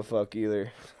didn't give a fuck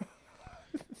either.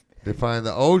 They find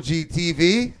the OG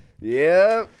TV.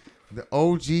 Yep. The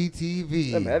OG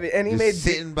TV. And he made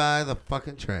sitting by the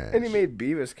fucking trash. And he made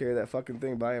Beavis carry that fucking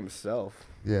thing by himself.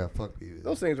 Yeah, fuck Beavis.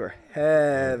 Those things were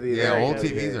heavy. Yeah, old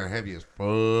TVs are heavy as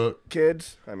fuck.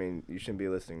 Kids, I mean, you shouldn't be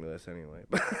listening to this anyway.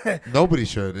 Nobody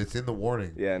should. It's in the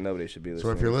warning. Yeah, nobody should be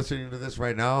listening. So if you're listening to this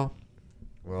right now,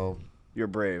 well, you're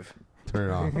brave.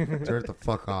 Turn it off. Turn it the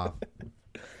fuck off.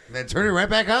 And then turn it right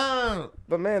back on.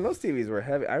 But man, those TVs were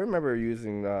heavy. I remember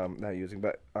using,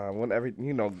 whenever,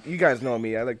 you guys know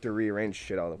me, I like to rearrange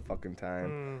shit all the fucking time.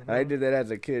 Mm-hmm. And I did that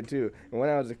as a kid too. And when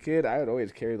I was a kid, I would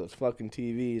always carry those fucking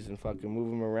TVs and fucking move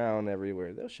them around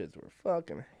everywhere. Those shits were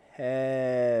fucking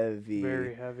heavy.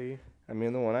 Very heavy. I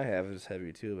mean, the one I have is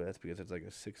heavy too, but that's because it's like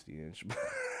a 60-inch.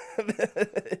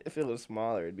 If it was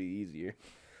smaller, it'd be easier.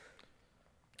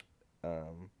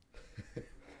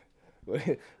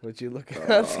 What you looking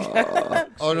at,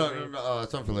 Scott? Oh, no,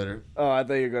 something for later. Oh, I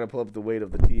thought you were going to pull up the weight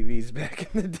of the TVs back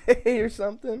in the day or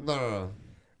something. No.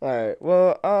 All right.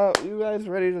 Well, you guys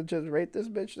ready to just rate this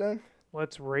bitch then?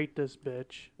 Let's rate this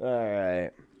bitch. All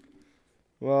right.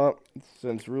 Well,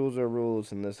 since rules are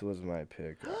rules and this was my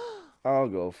pick, I'll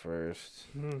go first.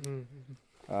 This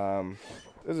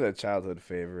is a childhood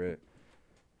favorite.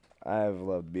 I've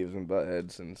loved Beavis and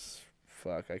Butthead since...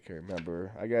 Fuck, I can't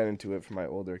remember. I got into it from my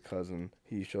older cousin.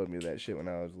 He showed me that shit when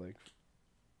I was like...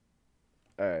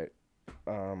 Alright.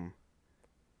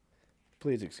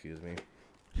 Please excuse me.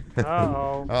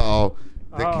 Uh-oh. Uh-oh.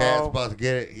 The cat's about to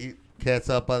get it. Cat's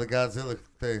up by the Godzilla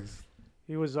things.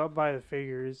 He was up by the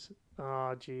figures.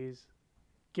 Oh, jeez.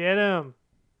 Get him.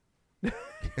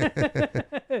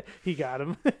 He got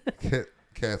him.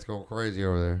 Cat's going crazy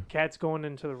over there. Cat's going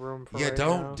into the room for right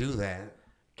don't do that.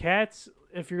 Cats,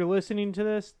 if you're listening to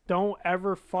this, don't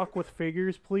ever fuck with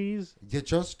figures, please. You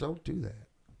just don't do that.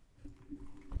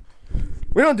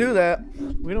 We don't do that.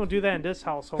 We don't do that in this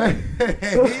household.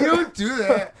 You don't do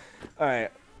that. All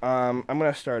right. I'm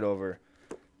going to start over.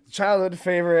 Childhood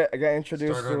favorite. I got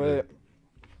introduced to it.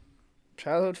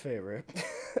 Childhood favorite.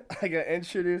 I got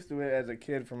introduced to it as a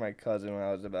kid from my cousin when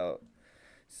I was about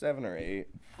 7 or 8.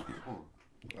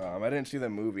 I didn't see the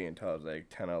movie until I was like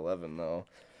 10 or 11, though.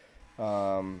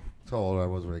 That's how old I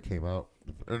was when it came out.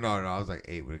 No, I was like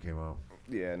 8 when it came out.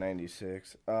 Yeah,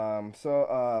 96.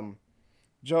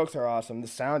 Jokes are awesome. The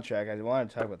soundtrack, I want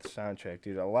to talk about the soundtrack,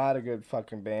 dude. A lot of good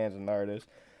fucking bands and artists.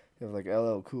 You have like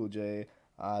LL Cool J,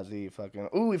 Ozzy, fucking...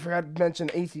 Ooh, we forgot to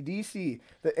mention AC/DC.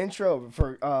 The intro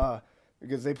for...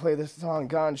 Because they play this song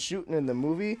Gone Shootin' in the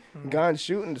movie. Gone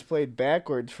Shootin' is played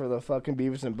backwards for the fucking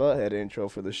Beavis and Butthead intro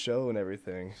for the show and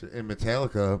everything. In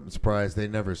Metallica, I'm surprised they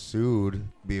never sued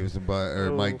Beavis and Butthead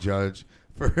or Mike Judge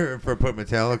for putting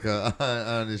Metallica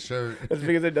on his shirt. That's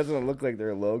because it doesn't look like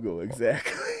their logo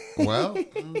exactly. Well,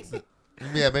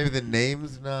 yeah, maybe the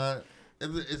name's not.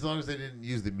 As long as they didn't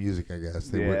use the music, I guess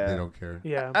they don't care.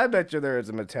 Yeah, I bet you there is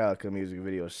a Metallica music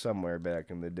video somewhere back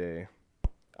in the day.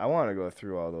 I want to go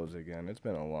through all those again. It's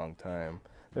been a long time.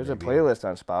 There's a playlist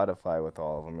on Spotify with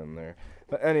all of them in there.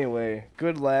 But anyway,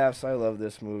 good laughs. I love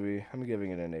this movie. I'm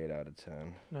giving it an 8 out of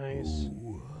 10. Nice.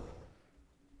 Ooh.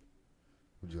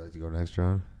 Would you like to go next,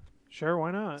 John? Sure,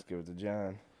 why not? Let's give it to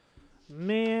John.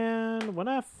 Man, when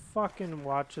I fucking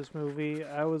watched this movie,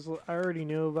 I already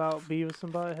knew about Beavis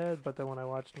and Butthead, but then when I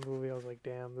watched the movie, I was like,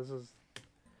 damn, this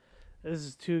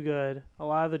is too good. A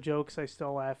lot of the jokes I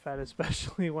still laugh at,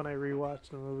 especially when I rewatch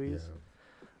the movies.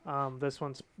 Yeah. This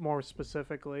one's more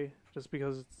specifically, just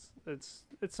because it's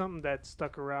something that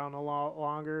stuck around a lot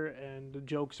longer, and the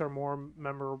jokes are more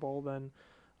memorable than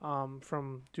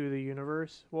from Do the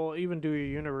Universe. Well, even Do the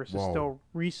Universe is still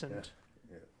recent.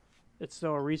 Yeah. It's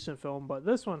still a recent film, but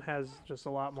this one has just a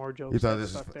lot more jokes. You thought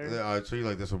this stuck there. So you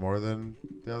like this one more than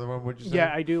the other one? Would you say?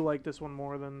 Yeah, I do like this one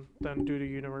more than Do the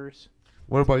Universe.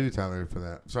 What about you, Tyler? For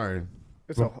that, sorry.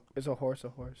 It's a horse. It's a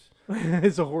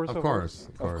horse.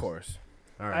 Of course.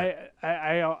 All right.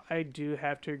 I do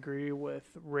have to agree with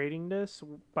rating this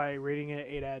by rating it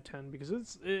 8 out of 10 because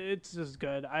it's just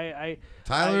good.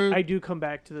 Tyler, I do come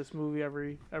back to this movie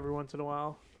every once in a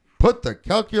while. Put the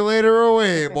calculator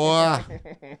away, boy.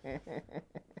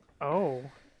 Oh,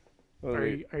 are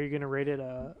you gonna rate it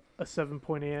a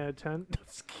 7.8 out of 10?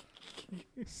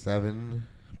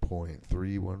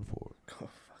 7.314. Oh,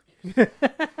 fuck.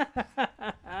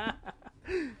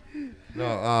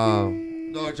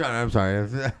 No, John. I'm sorry.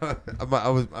 I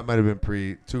might have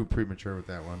been too premature with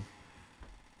that one.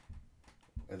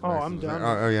 I'm done.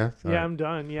 Oh yeah. Sorry. Yeah, I'm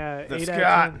done. Yeah, the 8 Scott.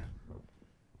 out of 10.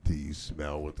 Do you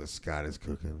smell what the Scott is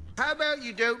cooking? How about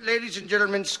you do, ladies and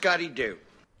gentlemen, Scotty do.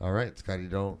 All right, Scotty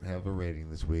don't have a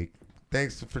rating this week.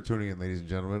 Thanks for tuning in, ladies and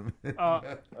gentlemen. All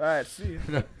right, see you.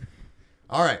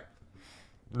 All right.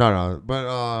 No, but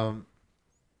I'm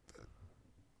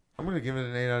gonna give it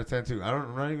an 8 out of 10 too.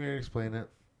 I'm not even gonna explain it.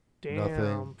 Damn,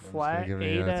 Nothing. flat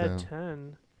 8 out of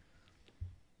 10.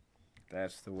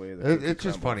 That's the way that it's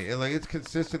just funny. It's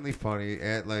consistently funny,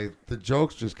 and the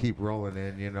jokes just keep rolling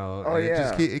in. Oh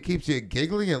yeah. It keeps you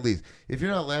giggling at least. If you're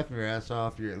not laughing your ass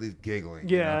off, you're at least giggling.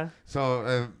 Yeah. You know?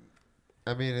 So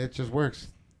I mean, it just works.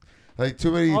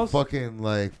 Too many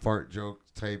fucking fart joke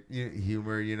type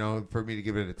humor, for me to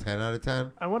give it a 10 out of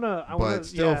 10. But it's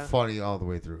still funny all the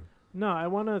way through. No, I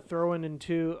want to throw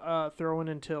into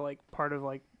part of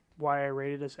why I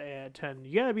rated this 8 out of 10.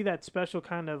 You gotta be that special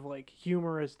kind of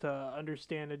humorous to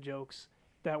understand the jokes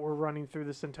that were running through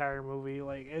this entire movie.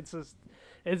 It's just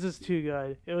too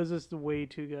good. It was just way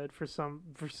too good for some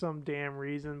damn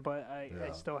reason. But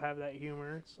I still have that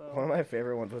humor. So one of my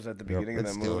favorite ones was at the beginning of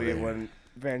the movie when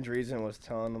Van Driesen was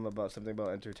telling him about something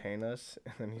about entertain us,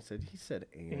 and then he said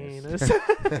anus. He's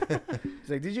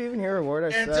like, did you even hear a word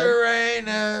I said?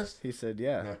 Enteranus. He said,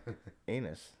 yeah,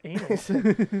 anus.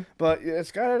 But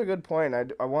Scott had a good point. I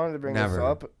wanted to bring this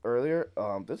up earlier.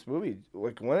 This movie,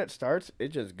 when it starts, it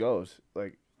just goes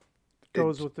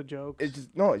goes with the jokes. It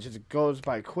just goes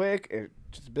by quick. It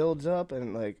just builds up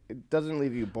and it doesn't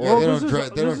leave you bored. Yeah,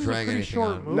 they don't drag anything short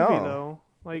on. Movie, though.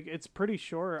 It's pretty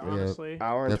short, honestly.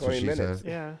 Hour and 20 minutes.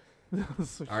 Yeah.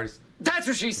 That's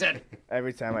what she said.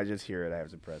 Every time I just hear it, I have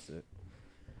to press it.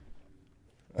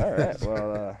 All right.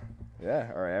 Well,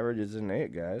 our average is an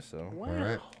 8, guys. So wow. All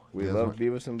right. We love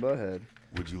Beavis and Butthead.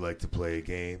 Would you like to play a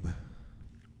game?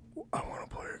 I want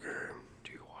to play a game.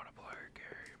 Do you want to play a game?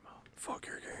 Fuck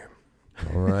your game.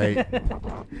 All right.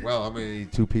 Well, I'm going to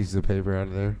need 2 pieces of paper out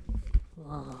of there.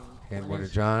 Hand one to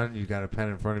John. You got a pen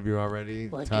in front of you already.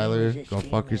 Tyler, go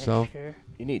fuck yourself.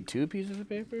 You need 2 pieces of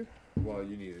paper? Well,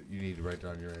 you need to write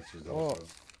down your answers also.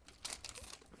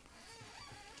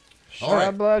 All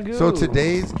right. So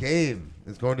today's game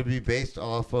is going to be based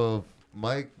off of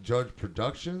Mike Judge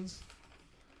Productions.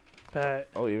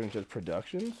 Even just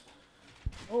Productions?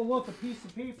 Oh, look, a piece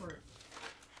of paper.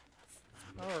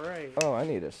 All right. Oh, I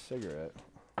need a cigarette.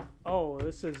 Oh,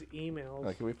 this is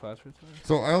emails. Can we pause for time?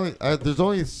 So there's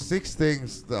only 6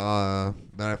 things that I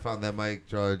found that Mike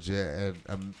Judge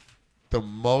and the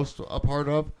most a part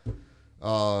of.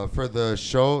 For the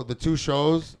show, the 2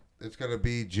 shows, it's gonna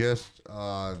be just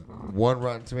 1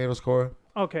 Rotten Tomato score.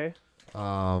 Okay.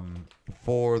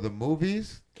 For the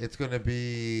movies, it's gonna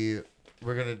be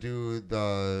we're gonna do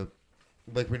the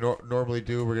we normally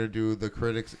do. We're gonna do the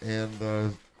critics and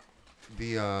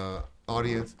the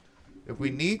audience. If we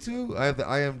need to, I have the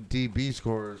IMDb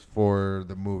scores for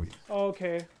the movie. Oh,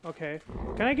 okay.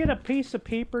 Can I get a piece of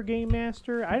paper, Game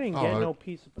Master? I didn't get no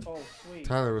piece of... Oh, sweet.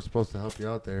 Tyler was supposed to help you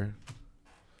out there.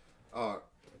 I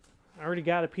already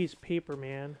got a piece of paper,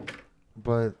 man.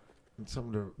 But it's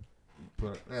something to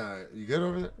put... Yeah, you good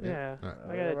over there? Yeah, Right.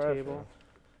 I got a table.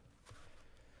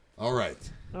 All right.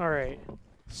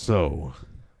 So,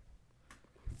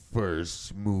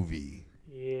 first movie.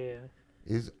 Yeah.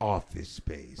 Is Office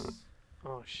Space.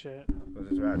 Oh, shit. Was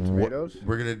this Rotten Tomatoes?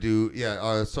 We're going to do... Yeah,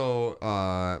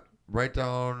 write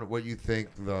down what you think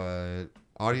the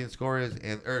audience score is,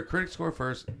 or critic score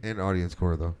first, and audience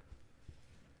score, though.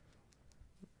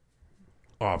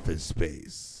 Office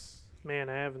Space. Man,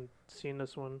 I haven't seen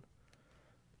this one.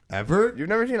 Ever? You've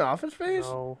never seen Office Space?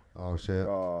 No. Oh, shit.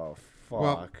 Oh, fuck.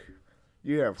 Well,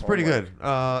 you have it's pretty good.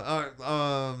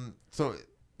 So,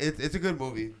 it's a good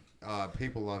movie.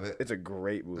 People love it. It's a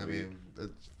great movie. I mean,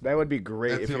 that would be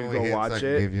great if you could go watch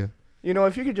it. You know,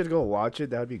 if you could just go watch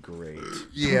it, that would be great.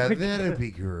 Yeah, that'd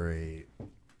be great.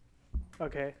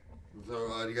 Okay.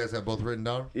 So, you guys have both written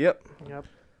down? Yep.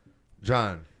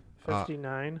 John.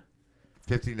 59.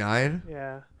 59?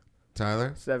 Yeah.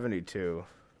 Tyler? 72.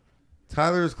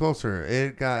 Tyler is closer.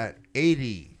 It got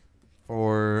 80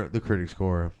 for the critic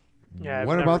score. Yeah,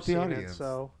 what I've about the never seen audience? It,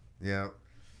 so. Yeah.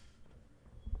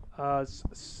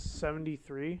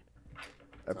 73.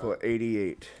 I put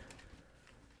 88.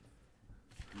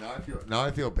 Now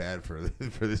I feel bad for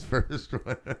this first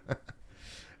one.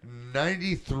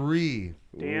 93.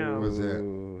 Damn. Was it?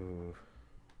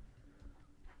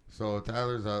 So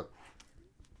Tyler's up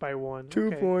by 1.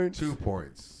 2 points. 2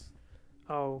 points.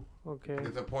 Oh, okay.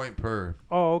 It's a point per.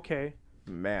 Oh, okay.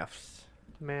 Math.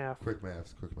 Quick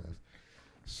maths.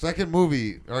 Second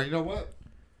movie. Or you know what?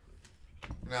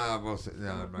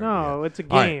 No, it's a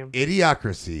game. Right.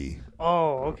 Idiocracy.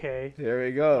 Oh, okay. There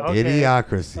we go. Okay.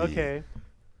 Idiocracy. Okay.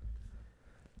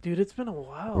 Dude, it's been a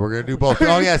while. We're going to do both.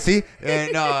 Oh, yeah, see?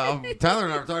 And Tyler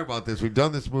and I were talking about this. We've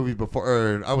done this movie before.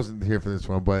 Or I wasn't here for this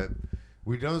one, but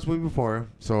we've done this movie before.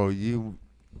 So you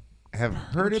have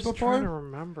heard it before? I'm trying to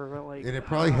remember, but like... And it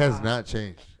probably has not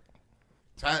changed.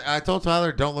 I told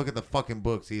Tyler, don't look at the fucking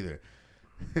books either.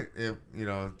 If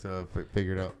to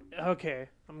figure it out. Okay.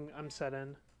 I'm set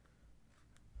in.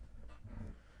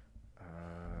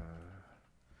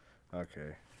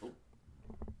 Okay.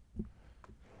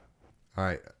 All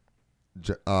right.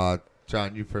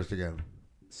 John, you first again.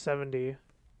 70.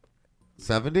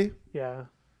 70? Yeah.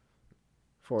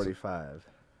 45.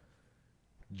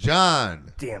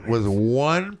 John Damn it. was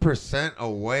 1%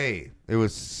 away. It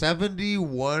was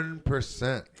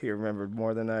 71%. He remembered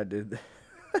more than I did.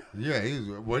 Yeah.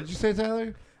 What did you say,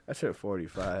 Tyler? I said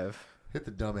 45. Hit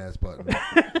the dumbass button.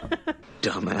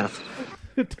 Dumbass.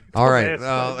 All right.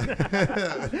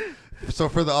 So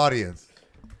for the audience.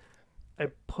 I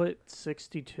put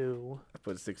 62. I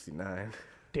put 69.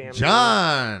 Damn.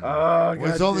 John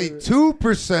was God, only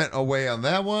 2% away on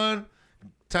that one.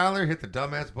 Tyler hit the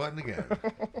dumbass button again.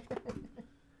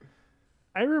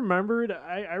 I remembered.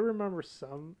 I remember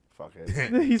some. Fuck it.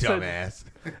 He Dumbass.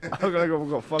 I'm gonna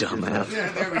go fuck yourself. Yeah,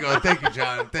 there we go. Thank you,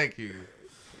 John. Thank you.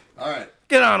 All right.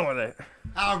 Get on with it.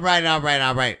 All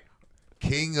right.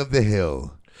 King of the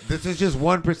Hill. This is just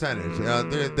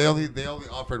 1%. They only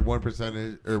offered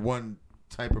 1% or one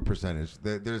type of percentage.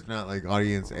 There's not like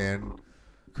audience and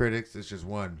critics. It's just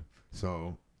one.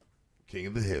 So, King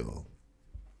of the Hill.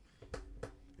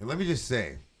 And let me just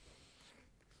say,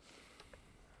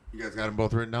 you guys got them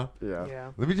both written down?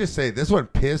 Yeah. Let me just say, this one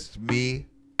pissed me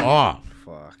off.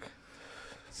 Fuck.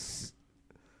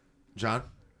 John?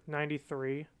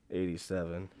 93.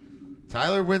 87.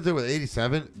 Tyler wins it with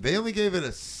 87. They only gave it a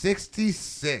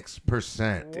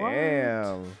 66%.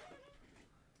 Damn.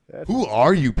 Who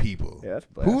are you people? Yeah, that's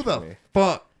Who the blasphemy.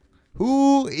 fuck?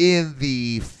 Who in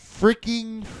the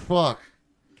freaking fuck?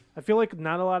 I feel like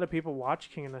not a lot of people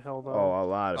watch King of the Hill though. Oh, a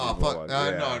lot of people.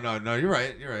 Fuck. No. You're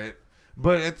right.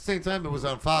 But at the same time, it was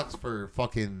on Fox for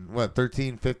fucking,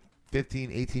 13,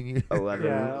 15, 18 years?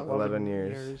 11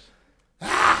 years.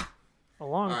 A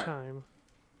long All right. time.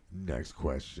 Next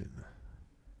question.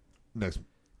 Next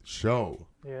show.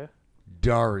 Yeah.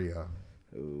 Daria.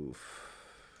 Oof.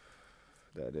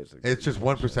 That is. It's just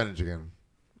 1% again.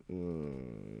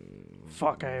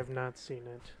 Fuck, I have not seen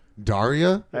it.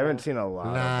 Daria? I haven't seen a lot.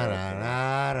 La, of la,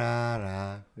 that. la, la,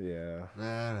 la. Yeah.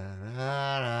 La, la,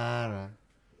 la, la, la.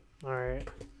 All right.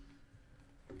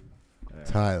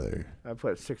 Tyler. I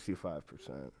put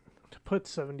 65%. To put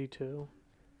 72.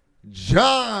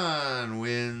 John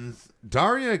wins.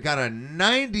 Daria got a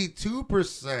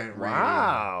 92% rating.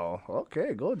 Wow.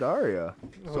 Okay, go Daria.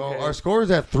 So Okay. our score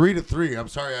is at 3-3. I'm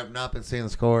sorry I've not been saying the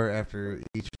score after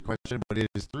each question, but it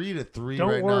is 3-3 Don't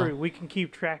right worry, now. we can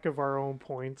keep track of our own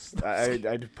points. I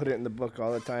put it in the book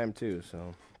all the time too.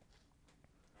 So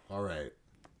All right.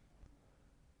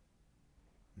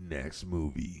 Next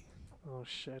movie. Oh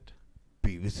shit.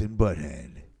 Beavis and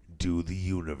Butthead Do the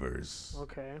Universe.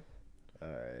 Okay. all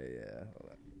right, yeah.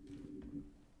 Hold on.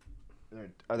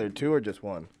 Are there two or just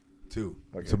one? 2.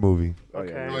 Okay. It's a movie. Oh, yeah.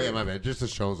 Okay. Oh, yeah, my bad. Just the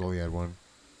show's only had one.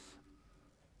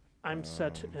 I'm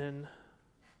set in.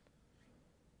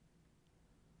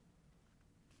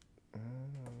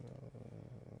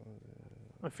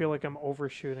 I feel like I'm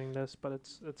overshooting this, but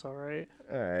it's all right.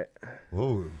 All right.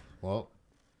 Whoa. Well,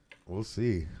 we'll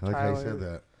see. I like how you Tyler. said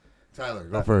that. Tyler,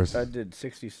 go first. I did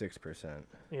 66%.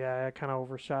 Yeah, I kind of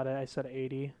overshot it. I said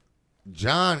 80.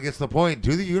 John gets the point.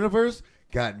 Do the Universe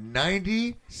got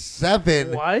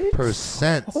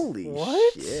 97%. Holy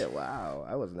What? shit! Wow,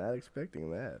 I was not expecting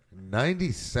that.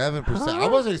 97%. I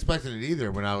wasn't expecting it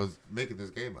either when I was making this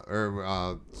game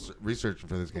or researching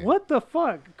for this game. What the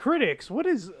fuck? Critics, what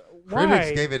is... Critics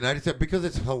Why? gave it 97 because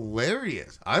it's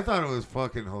hilarious. I thought it was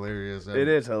fucking hilarious. It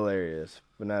is hilarious,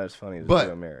 but not as funny as But-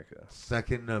 Do America.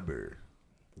 Second number.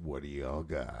 What do y'all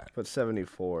got? Put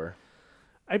 74.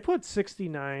 I put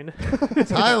 69.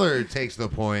 Tyler takes the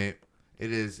point.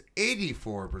 It is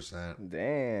 84%.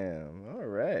 Damn. All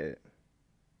right.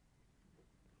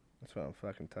 That's what I'm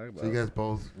fucking talking about. So you guys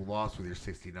both lost with your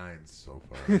 69s so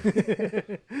far.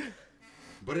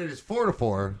 But it is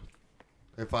 4-4,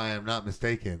 if I am not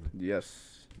mistaken.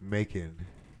 Yes. Macon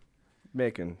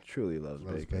truly loves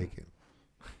bacon.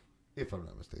 If I'm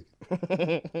not mistaken.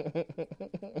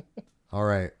 All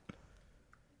right.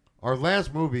 Our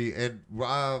last movie, and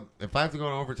if I have to go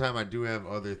in overtime, I do have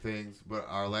other things, but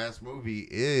our last movie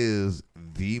is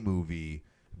the movie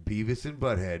Beavis and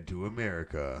Butthead Do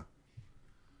America.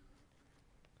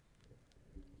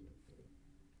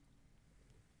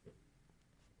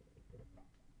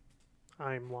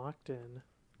 I'm locked in.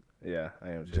 Yeah, I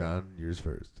am too. John, yours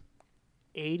first.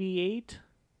 88.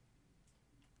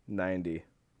 90.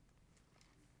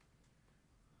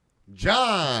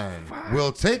 John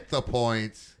will take the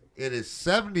points. It is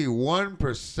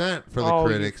 71% for the Oh,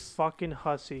 critics. You fucking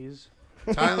hussies.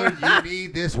 Tyler, you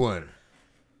need this one.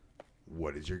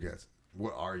 What is your guess?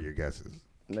 What are your guesses?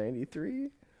 93?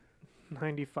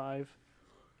 95.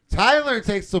 Tyler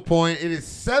takes the point. It is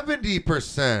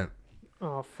 70%.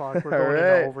 Oh, fuck. We're All going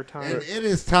right. into overtime. And it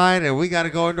is tied, and we got to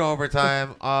go into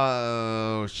overtime.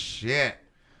 Oh, shit.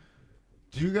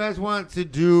 Do you guys want to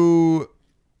do...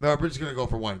 No, we're just going to go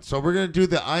for one. So we're going to do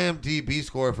the IMDb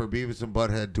score for Beavis and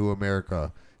Butthead Do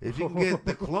America. If you can get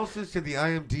the closest to the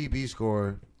IMDb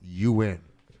score, you win.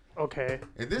 Okay.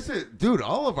 And this is... Dude,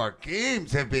 all of our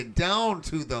games have been down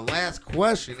to the last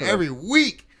question every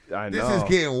week. I know. This is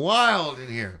getting wild in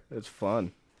here. It's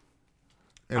fun.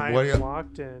 And what do you... I'm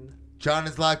locked in. John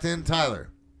is locked in. Tyler.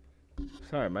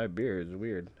 Sorry, my beard is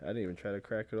weird. I didn't even try to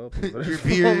crack it open. but your it's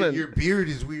beard foaming. your beard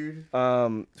is weird.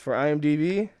 For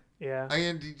IMDb, Yeah.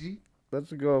 IMDb?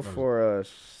 let's go for a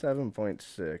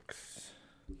 7.6.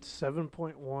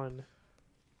 7.1.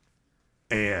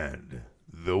 And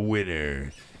the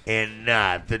winner, and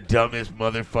not the dumbest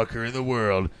motherfucker in the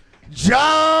world,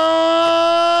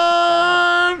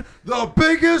 John, the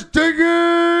biggest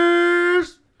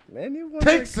diggers, Man, you won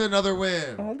takes another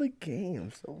win. all the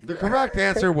games. So The correct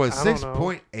answer was I don't know.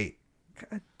 6.8.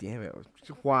 God damn it.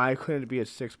 Why couldn't it be a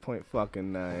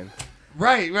 6.9?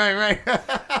 Right.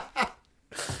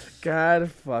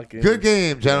 God fucking. Good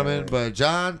game, gentlemen, but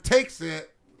John takes it.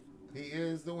 He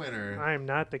is the winner. I am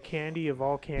not the candy of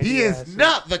all candy. He is asses.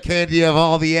 not the candy of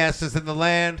all the asses in the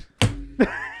land.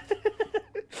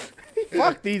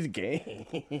 Fuck these games,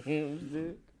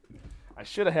 dude. I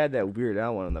should have had that Weird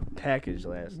Al one in the package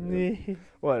last night.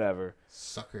 Whatever.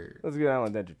 Sucker. Let's get on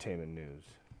with entertainment news.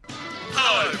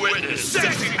 Eyewitness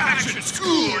Sexy Action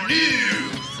School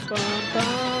News. Bum,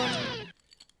 bum.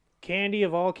 Candy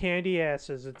of all candy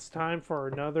asses. It's time for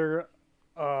another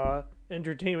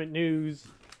entertainment news.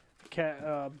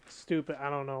 Stupid. I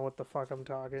don't know what the fuck I'm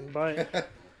talking, but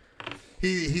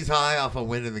He's high off a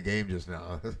win in the game just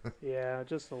now. yeah,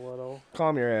 just a little.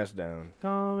 Calm your ass down.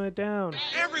 Calm it down.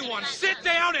 Everyone sit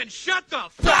down and shut the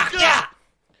fuck up.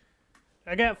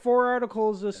 I got 4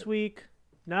 articles this week.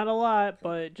 Not a lot,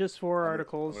 but just 4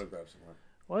 articles.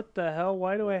 What the hell?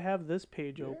 Why do I have this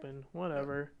page open?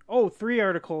 Whatever. Oh, 3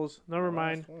 articles. Never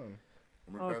mind.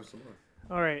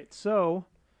 All right, so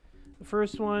the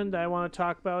first one that I want to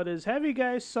talk about is, have you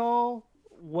guys saw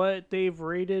what they've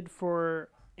rated for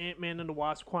Ant-Man and the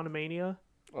Wasp: Quantumania?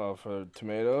 Oh, for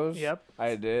tomatoes? Yep.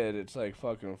 I did. It's like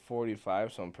fucking 45% or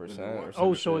something.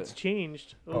 Oh, so it's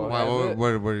changed. Oh, what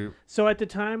are you? So at the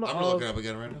time I'm of looking up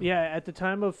again right now. Yeah, at the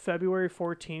time of February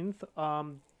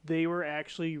 14th, they were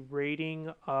actually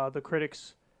rating the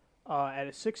critics at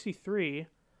a 63.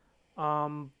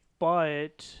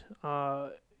 But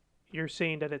you're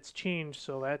saying that it's changed,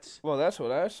 so that's... Well, that's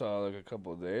what I saw like a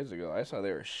couple of days ago. I saw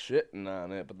they were shitting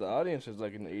on it, but the audience is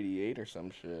like an 88 or some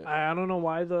shit. I don't know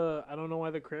why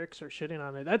the critics are shitting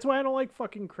on it. That's why I don't like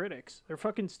fucking critics. They're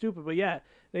fucking stupid. But yeah,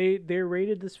 they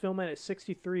rated this film at a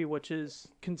 63, which is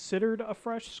considered a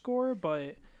fresh score,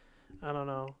 but I don't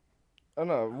know. I don't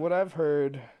know. What I've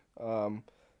heard,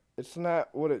 it's not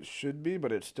what it should be,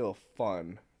 but it's still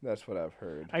fun. That's what I've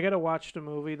heard. I gotta watch the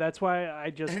movie. That's why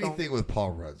I just Anything with Paul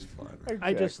Rudd's fun.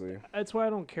 Exactly. That's why I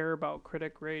don't care about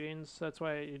critic ratings. That's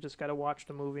why you just gotta watch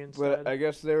the movie instead. But I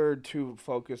guess they were too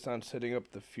focused on setting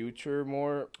up the future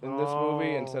more in this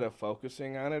movie instead of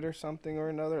focusing on it or something or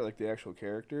another, like the actual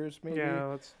characters maybe.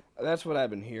 Yeah, that's what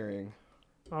I've been hearing.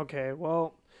 Okay,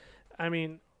 well, I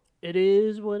mean, it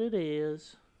is what it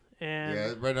is.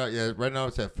 And right now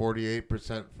it's at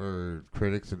 48% for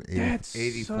critics and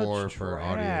 84 for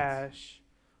audience.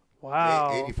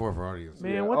 Wow. 84 for audience.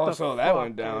 Man, what the fuck, that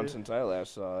went down dude? since I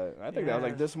last saw it. I think that was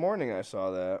like this morning I saw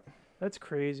that. That's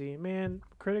crazy. Man,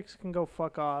 critics can go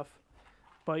fuck off.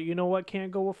 But you know what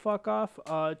can't go fuck off?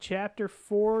 Chapter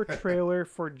 4 trailer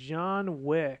for John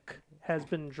Wick has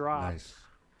been dropped. Nice.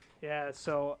 Yeah,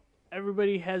 so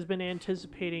everybody has been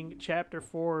anticipating Chapter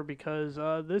 4 because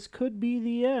this could be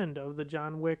the end of the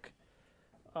John Wick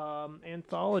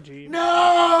anthology.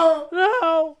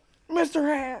 No! Mr.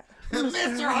 Hat!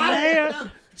 Mr.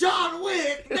 Hat! John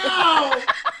Wick! No!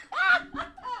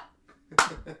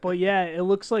 But yeah, it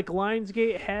looks like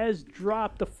Lionsgate has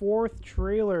dropped the 4th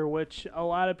trailer, which a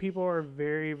lot of people are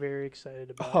very, very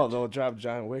excited about. Oh, they'll drop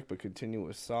John Wick but continue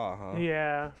with Saw, huh?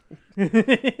 Yeah.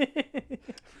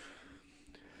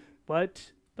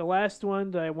 But the last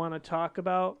one that I want to talk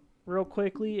about real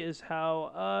quickly is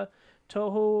how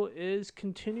Toho is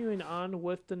continuing on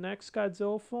with the next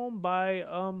Godzilla film by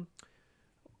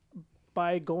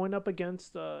going up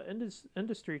against the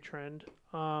industry trend,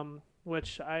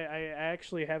 which I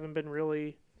actually haven't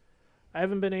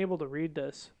been able to read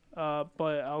this,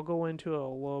 but I'll go into it a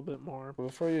little bit more.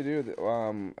 Before you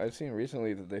do, I've seen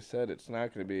recently that they said it's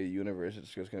not going to be a universe; it's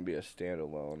just going to be a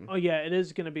standalone. Oh yeah, it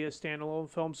is going to be a standalone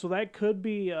film, so that could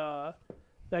be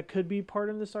part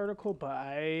of this article, but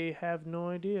I have no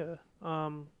idea.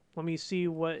 Let me see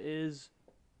what is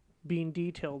being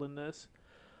detailed in this.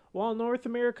 While North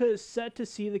America is set to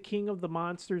see The King of the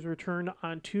Monsters return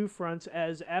on 2 fronts,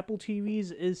 as Apple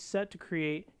TVs is set to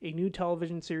create a new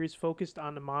television series focused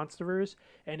on the Monsterverse,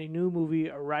 and a new movie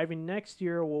arriving next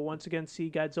year will once again see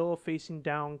Godzilla facing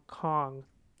down Kong.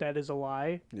 That is a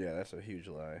lie. Yeah, that's a huge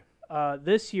lie.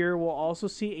 This year we'll also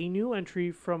see a new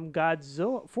entry from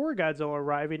Godzilla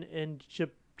arriving in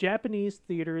Japanese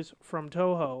theaters from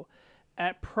Toho.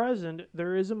 At present,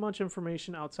 there isn't much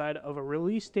information outside of a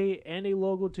release date and a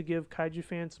logo to give kaiju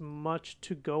fans much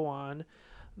to go on,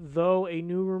 though a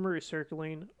new rumor is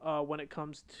circling when it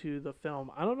comes to the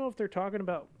film. I don't know if they're talking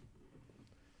about...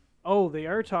 Oh, they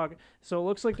are talking... So it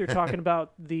looks like they're talking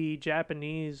about the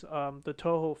Japanese, the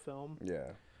Toho film.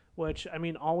 Yeah. Which, I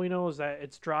mean, all we know is that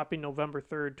it's dropping November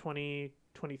 3rd,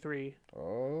 2023.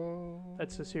 Oh.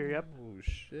 That's this year, yep. Oh,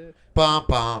 shit. Bum,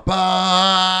 bum,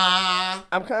 bum.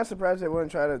 I'm kind of surprised they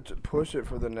wouldn't try to push it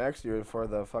for the next year for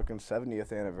the fucking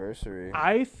 70th anniversary.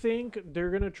 I think they're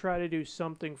going to try to do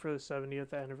something for the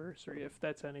 70th anniversary, if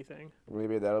that's anything.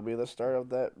 Maybe that'll be the start of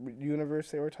that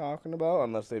universe they were talking about,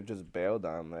 unless they've just bailed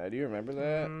on that. Do you remember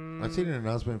that? I've seen an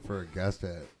announcement for a guest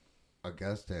at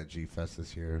G-Fest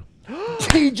this year.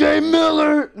 TJ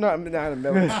Miller! No, not a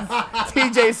Miller.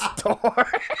 TJ Storr.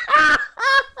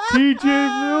 TJ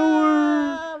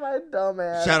Miller! My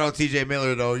dumbass. Shout out TJ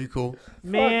Miller, though. You cool?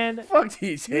 Man. Fuck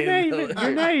TJ Miller.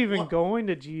 You're not even going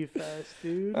to G-Fest,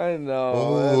 dude. I know.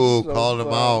 Oh, so called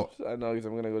him out. I know, because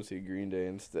I'm going to go see Green Day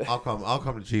instead. I'll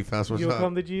come to G-Fest. What's You'll up?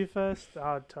 come to G-Fest?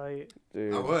 Oh, tight.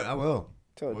 Dude. I will.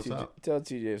 Tell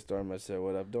TJ Storm I said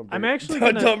what up. Don't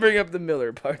bring up the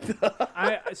Miller part.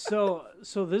 So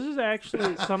this is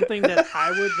actually something that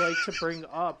I would like to bring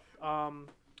up.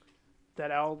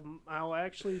 That I'll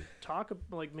actually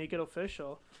make it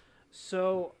official.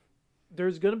 So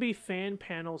there's gonna be fan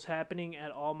panels happening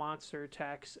at All Monster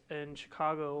Attacks in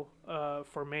Chicago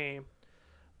for May.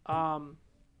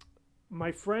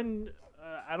 My friend,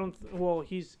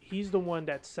 he's the one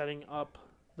that's setting up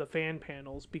the fan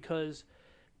panels, because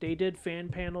They did fan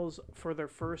panels for their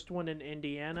first one in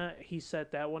Indiana. He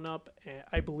set that one up. And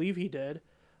I believe he did.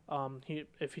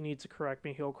 If he needs to correct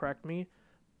me, he'll correct me.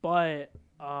 But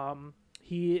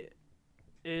he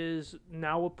is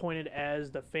now appointed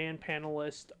as the fan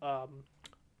panelist.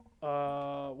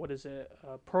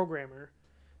 Programmer.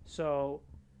 So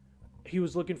he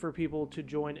was looking for people to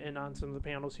join in on some of the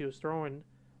panels he was throwing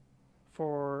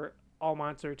for All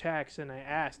Monster Attacks, and I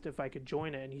asked if I could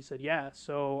join it, and he said yeah.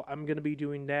 So I'm gonna be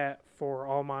doing that for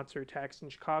All Monster Attacks in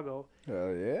Chicago.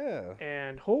 Oh yeah.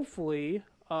 And hopefully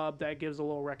that gives a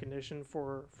little recognition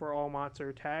for All Monster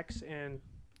Attacks. And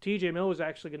TJ Miller is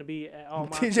actually gonna be at All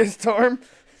Monster. TJ Storm,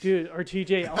 dude, or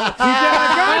TJ. Oh, TJ!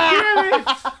 God damn it!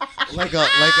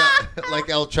 Like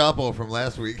El Chapo from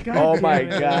last week. God oh my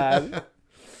damn it. God,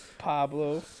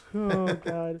 Pablo. Oh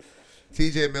God.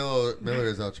 TJ Miller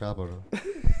is El Chapo though.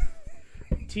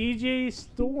 TJ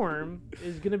Storm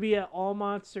is going to be at All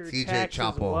Monster TJ Attacks as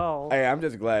Chapo. well. Hey, I'm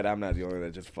just glad I'm not the only one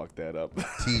that just fucked that up.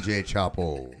 TJ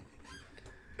Chapo.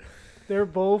 They're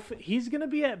both. He's going to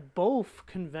be at both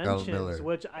conventions, Miller.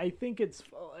 which I think it's.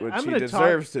 Which I'm he gonna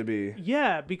deserves to be.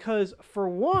 Yeah, because for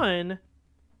one,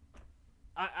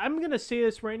 I'm going to say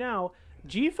this right now.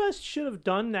 G-Fest should have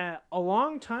done that a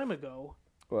long time ago.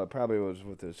 Well, it probably was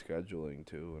with his scheduling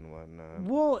too and whatnot.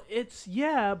 Well,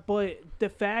 but the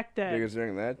fact that because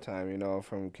during that time,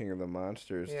 from King of the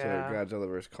Monsters to Godzilla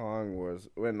vs. Kong was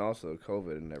when also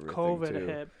COVID and everything too.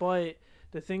 hit, but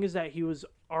the thing is that he was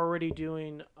already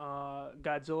doing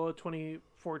Godzilla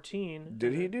 2014.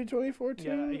 Did he do 2014?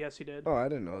 Yeah, yes, he did. Oh, I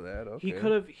didn't know that. Okay.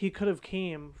 He could have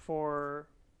came for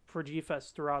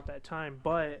G-Fest throughout that time,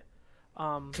 but.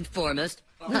 Conformist,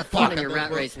 not fawning your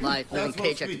rat race life, living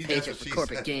paycheck to paycheck for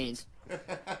corporate gains.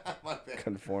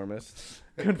 Conformist.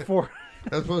 That's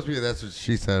supposed to be. That's what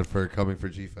she said for coming for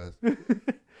G-Fest.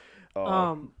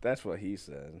 That's what he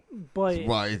said. But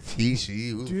why it's he, she,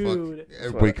 who dude, the fuck?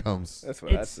 Everybody comes. That's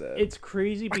what I said. It's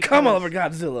crazy because come all over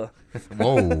Godzilla.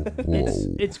 Whoa.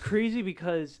 It's crazy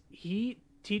because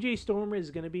TJ Storm is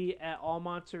going to be at All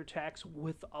Monster Attacks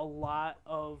with a lot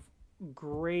of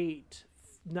great,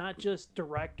 not just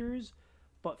directors,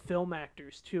 but film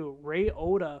actors too. Ray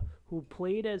Oda, who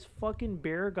played as fucking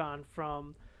Baragon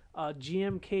from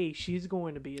GMK, she's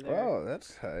going to be there. Oh,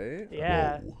 that's tight.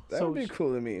 Yeah. That would be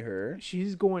cool to meet her.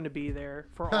 She's going to be there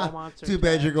for All Monster Too Attacks.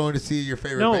 bad you're going to see your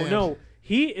favorite band. No.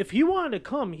 If he wanted to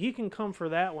come, he can come for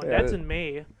that one. That's in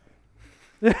May.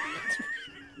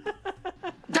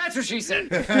 That's what she said.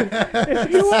 If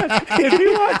he wants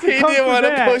to he come didn't for want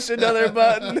that, to push another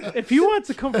button. If he wants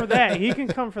to come for that, he can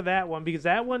come for that one because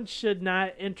that one should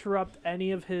not interrupt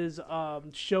any of his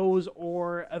shows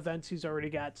or events he's already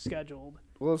got scheduled.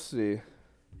 We'll see.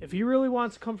 If he really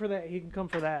wants to come for that, he can come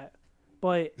for that.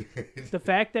 But the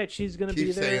fact that she's going to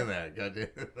be there, saying that, goddamn,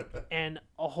 and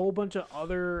a whole bunch of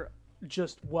other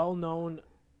just well-known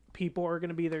people are going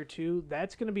to be there too.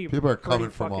 That's going to be people are pretty coming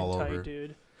from fucking all tight, over,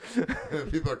 dude.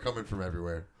 People are coming from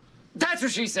everywhere. That's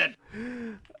what she said.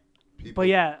 But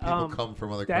yeah, people come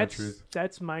from other countries.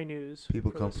 That's my news. People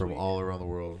come from all around the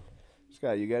world.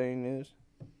 Scott, you got any news?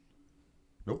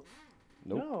 Nope.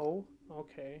 No.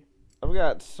 Okay. I've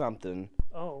got something.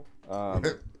 Oh.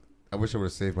 I wish I would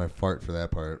have saved my fart for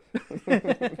that part.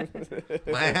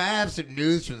 I have some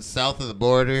news from south of the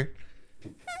border.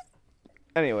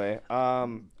 Anyway,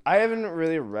 I haven't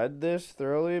really read this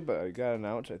thoroughly, but it got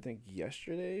announced, I think,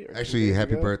 yesterday. Or Actually,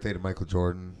 happy birthday to Michael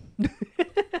Jordan.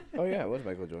 Oh, yeah, it was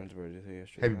Michael Jordan's birthday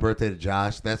yesterday. Happy birthday to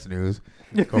Josh. That's news.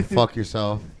 Go fuck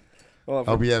yourself. Well,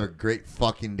 Hope you have a great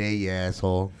fucking day, you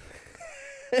asshole.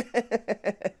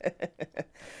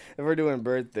 If we're doing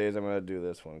birthdays, I'm going to do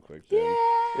this one quick then. Yeah.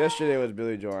 Yesterday was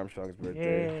Billy Joe Armstrong's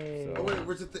birthday. So. Oh, wait,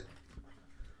 where's the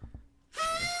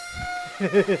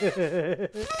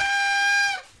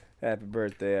Happy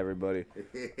birthday, everybody.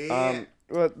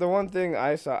 But the one thing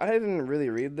I saw, I didn't really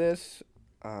read this.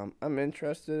 I'm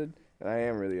interested, and I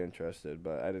am really interested,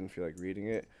 but I didn't feel like reading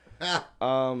it.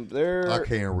 I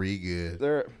can't read good.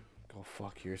 Go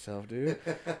fuck yourself, dude.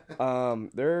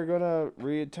 They're gonna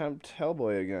reattempt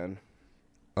Hellboy again.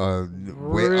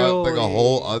 Like a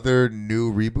whole other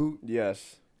new reboot?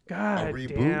 Yes. God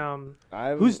damn.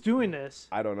 Who's doing this?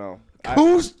 I don't know.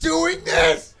 Who's doing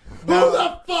this? Who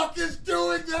the fuck is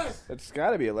doing this? It's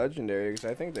got to be a Legendary because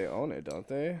I think they own it, don't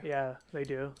they? Yeah, they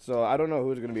do. So I don't know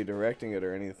who's going to be directing it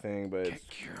or anything, but Get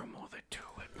Guillermo to do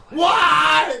it, please.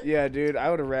 What? Yeah, dude, I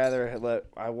would have rather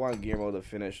I want Guillermo to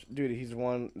finish. Dude, he's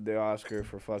won the Oscar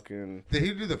for fucking... Did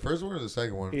he do the first one or the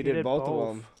second one? He did both of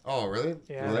them. Oh, really?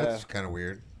 Yeah. Well, that's kind of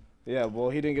weird. Yeah, well,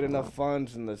 he didn't get enough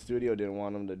funds and the studio didn't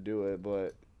want him to do it,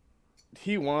 but...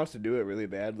 he wants to do it really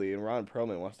badly, and Ron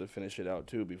Perlman wants to finish it out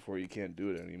too before you can't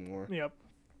do it anymore. Yep.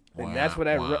 And that's what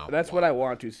what I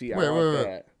want to see. I want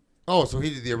that. Oh, so he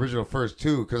did the original first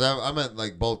two? Because I meant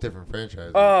like both different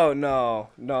franchises. Oh no,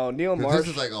 Neil Marshall. This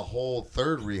is like a whole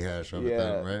third rehash of it,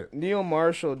 then, right? Neil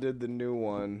Marshall did the new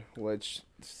one, which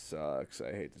sucks.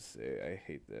 I hate to say, I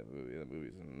hate that movie. That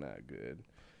movie's not good.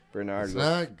 Bernard, it's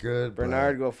not good.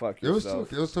 Bernard, go fuck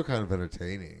yourself. It was still kind of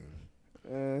entertaining.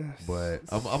 But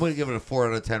I'm gonna give it a 4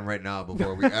 out of 10 right now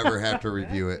before we ever have to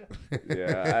review it.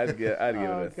 Yeah, I'd give it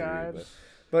a 3.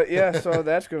 But yeah, so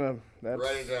that's write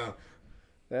it down.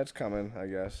 That's coming, I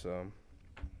guess.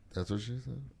 That's what she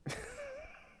said.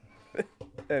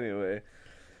 Anyway,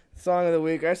 song of the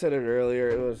week. I said it earlier.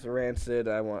 It was Rancid.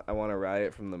 I want a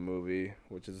Riot from the movie,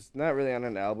 which is not really on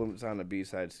an album. It's on the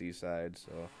B-side, C-side.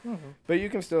 So, but you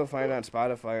can still find it on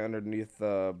Spotify underneath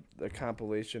the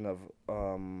compilation of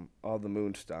all the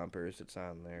Moon Stompers. It's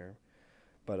on there.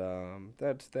 But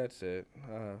that's it.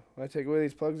 I take away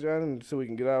these plugs, John, and so we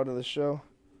can get out of the show.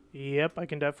 Yep, I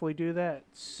can definitely do that.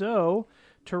 So,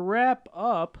 to wrap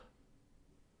up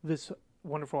this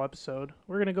wonderful episode,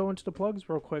 we're going to go into the plugs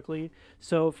real quickly.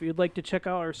 So, if you'd like to check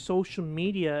out our social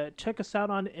media, check us out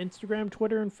on Instagram,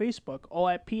 Twitter, and Facebook, all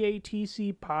at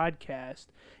PATC Podcast.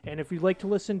 And if you'd like to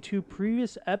listen to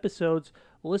previous episodes,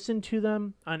 listen to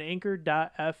them on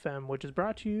Anchor.fm, which is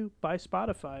brought to you by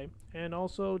Spotify. And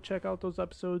also check out those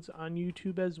episodes on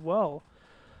YouTube as well.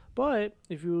 But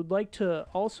if you would like to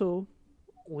also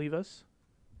leave us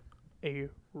a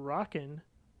rockin'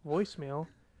 voicemail,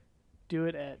 do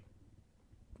it at,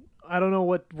 I don't know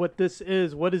what this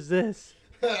is. What is this?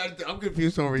 I'm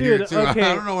confused over here too. Okay,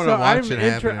 I don't know what I'm watching.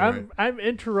 I'm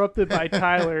interrupted by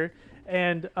Tyler,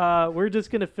 and we're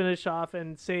just gonna finish off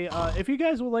and say if you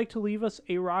guys would like to leave us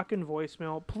a rockin'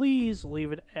 voicemail, please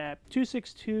leave it at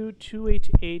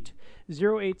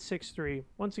 262-288-0863.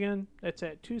 Once again, that's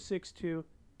at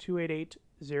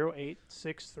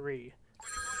 262-288-0863.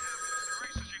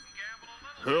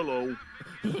 Hello.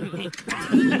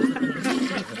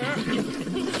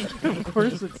 Of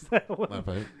course it's that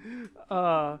one.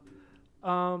 I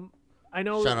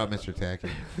know. Shout out Mr. Tacky.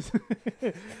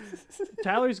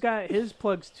 Tyler's got his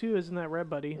plugs too, isn't that right,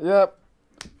 buddy? Yep.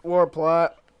 War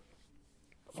Plot.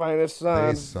 Find us on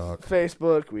They suck.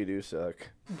 Facebook. We do suck.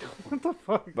 What the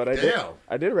fuck? But I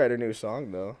did write a new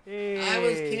song though. Hey. I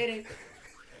was kidding.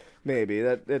 Maybe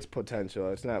it's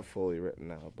potential. It's not fully written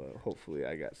out, but hopefully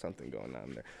I got something going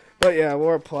on there. But yeah,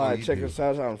 War Plot. Check us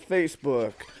out on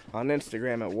Facebook, on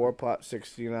Instagram at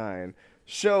WarPlot69.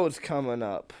 Shows coming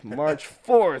up March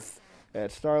 4th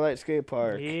at Starlight Skate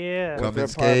Park. Yeah, come and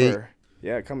skate.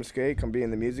 Yeah, come skate. Come be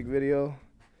in the music video,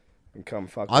 and come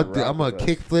fucking. I'm gonna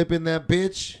kickflip in that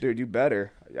bitch, dude. You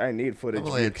better. I need footage. I'm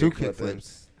gonna land 2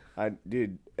 kickflips.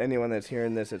 Dude, anyone that's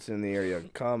hearing this that's in the area,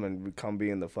 come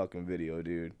be in the fucking video,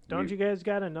 dude. Don't you guys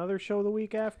got another show the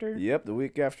week after? Yep, the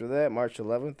week after that, March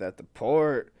 11th at the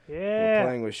Port. Yeah. We're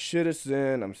playing with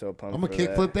Shittison. I'm so pumped. I'm gonna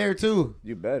kickflip there too.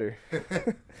 You better.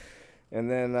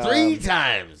 And then 3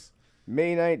 times.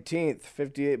 May 19th,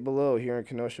 58 Below here in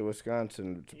Kenosha,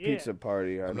 Wisconsin. It's a pizza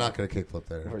party. I'm not gonna kickflip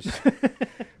there.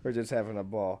 We're just having a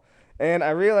ball. And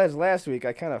I realized last week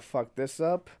I kind of fucked this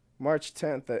up. March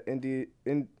 10th at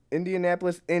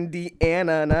Indianapolis,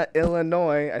 Indiana, not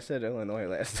Illinois. I said Illinois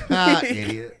last week.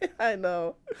 Idiot. I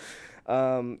know.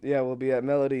 Yeah, we'll be at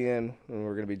Melody Inn, and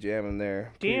we're gonna be jamming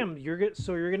there. Damn, you're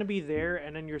gonna be there,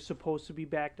 and then you're supposed to be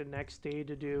back the next day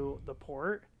to do the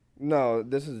Port. No,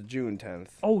 this is June 10th.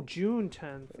 Oh, June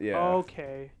 10th. Yeah.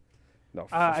 Okay. No,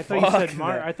 I thought you said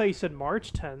I thought you said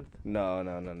March 10th. No.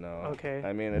 Okay.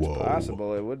 I mean, it's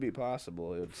possible. It would be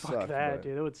possible. It would Fuck suck. that,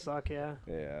 dude. It would suck. Yeah.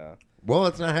 Yeah. Well,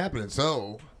 it's not happening.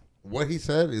 So, what he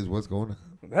said is what's going on.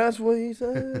 That's what he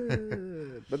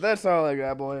said. But that's all I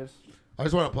got, boys. I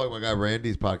just want to plug my guy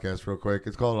Randy's podcast real quick.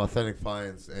 It's called Authentic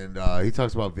Finds, and he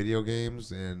talks about video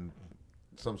games and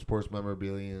some sports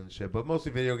memorabilia and shit, but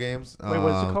mostly video games. Wait,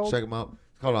 what's it called? Check them out.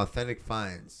 It's called Authentic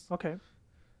Finds. Okay.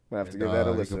 I have to give that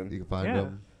a listen. You can find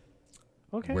them.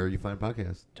 Okay. Where you find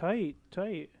podcasts. Tight.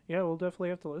 Yeah, we'll definitely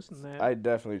have to listen to that. I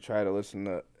definitely try to listen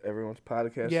to everyone's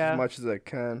podcast as much as I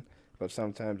can, but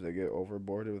sometimes I get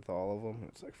overboarded with all of them.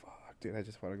 It's like, fuck, dude, I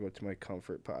just want to go to my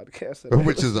comfort podcast.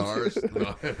 Which is ours.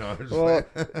 Well,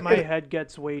 my head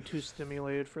gets way too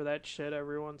stimulated for that shit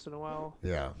every once in a while.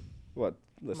 Yeah. What?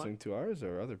 Listening to ours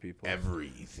or other people?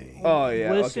 Everything. Oh,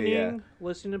 yeah.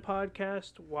 Listening to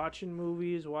podcasts, watching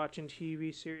movies, watching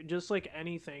TV series, just like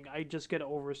anything. I just get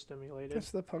overstimulated.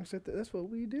 That's the punks that's what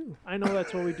we do. I know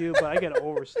that's what we do, but I get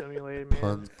overstimulated, man.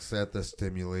 Punks at the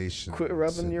stimulation. Quit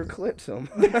rubbing your clit some.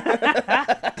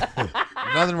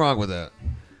 Nothing wrong with that.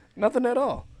 Nothing at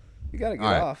all. You gotta get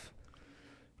All right. off.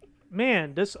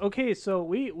 Man, so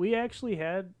we actually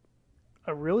had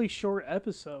a really short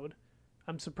episode.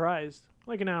 I'm surprised.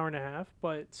 Like an hour and a half,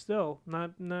 but still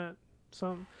not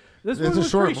some. This It's movie a was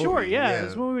short pretty short. movie, Yeah, yeah.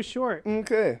 this movie was short.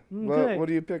 Okay. Well, what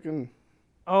are you picking?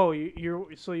 Oh,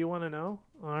 so you want to know?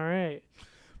 All right.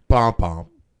 Bom, bom.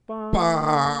 Bum.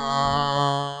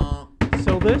 Bom.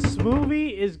 So this movie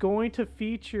is going to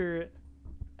feature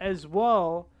as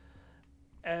well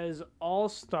as All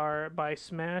Star by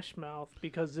Smash Mouth,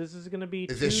 because this is going to be.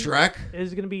 Is it Shrek? It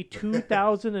is going to be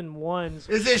 2001's.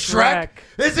 Is it Shrek?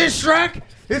 Is it Shrek?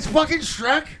 It's fucking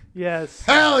Shrek? Yes.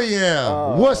 Hell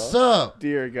yeah. What's up?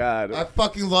 Dear God. I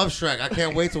fucking love Shrek. I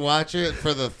can't wait to watch it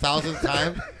for the 1,000th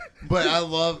time. But I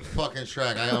love fucking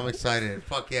Shrek. I'm excited.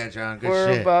 Fuck yeah, John. Good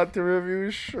We're shit. about to review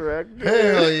Shrek. Dude.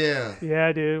 Hell yeah.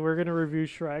 Yeah, dude. We're going to review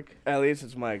Shrek. At least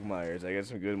it's Mike Myers. I got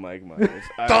some good Mike Myers.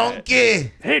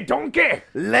 Donkey. Hey, donkey!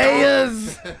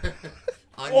 Layers.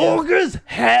 Ogres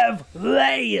have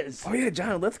layers! Oh, yeah,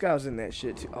 John Lithgow's in that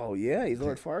shit, too. Oh, yeah, he's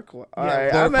Lord Farquaad. All Yeah,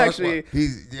 right, Lord I'm Farquaad.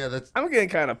 actually... I'm getting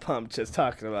kind of pumped just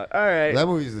talking about All right. That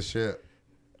movie's the shit.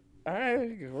 All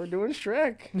right, we're doing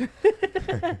Shrek.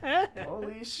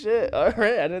 Holy shit. All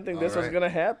right, I didn't think this was going to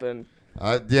happen.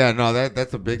 Yeah, no,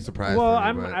 that's a big surprise. Well,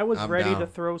 for me, I was I'm ready down. to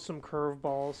throw some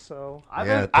curveballs, so I've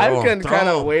been kind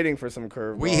of waiting for some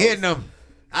curveballs. We hitting them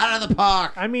out of the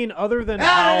park. I mean, other than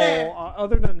Out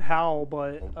of Howl,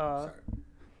 but I've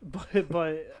been,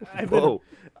 Whoa.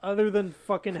 other than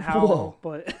fucking Howl, Whoa.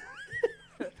 but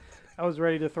I was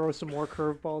ready to throw some more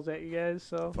curveballs at you guys.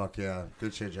 So Fuck yeah,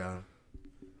 good shit, John.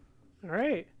 all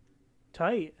right,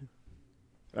 tight.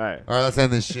 All right. All right, let's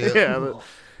end this shit. Yeah. All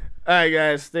right,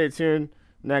 guys, stay tuned.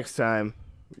 Next time,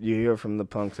 you hear from the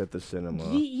punks at the cinema.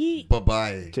 Yeet, yeet.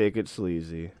 Bye-bye. Take it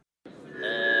sleazy.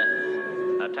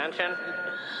 Attention.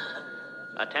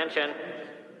 Attention.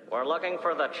 We're looking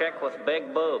for the chick with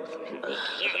big boobs.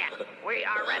 Yeah, we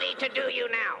are ready to do you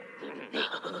now.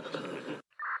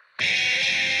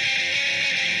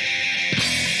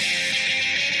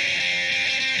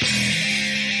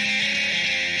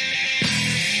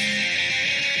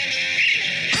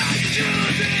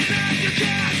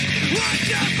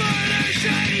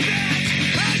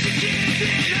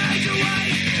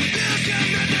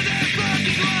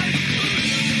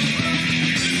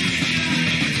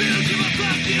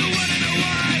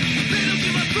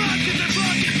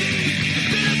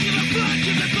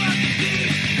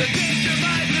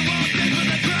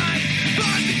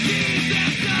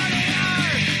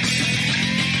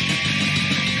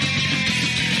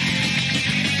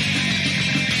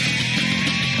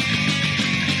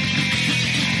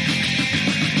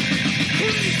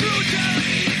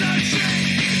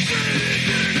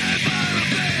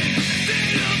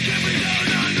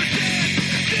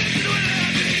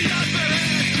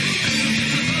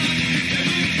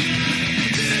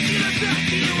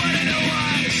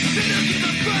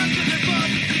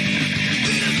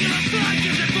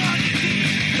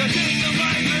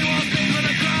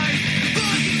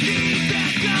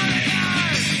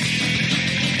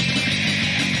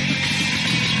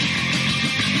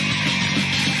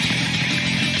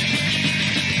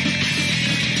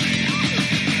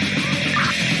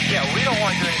 Yeah, we don't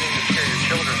want to do anything to scare your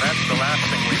children. That's the last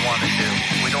thing we want to do.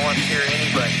 We don't want to scare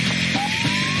anybody.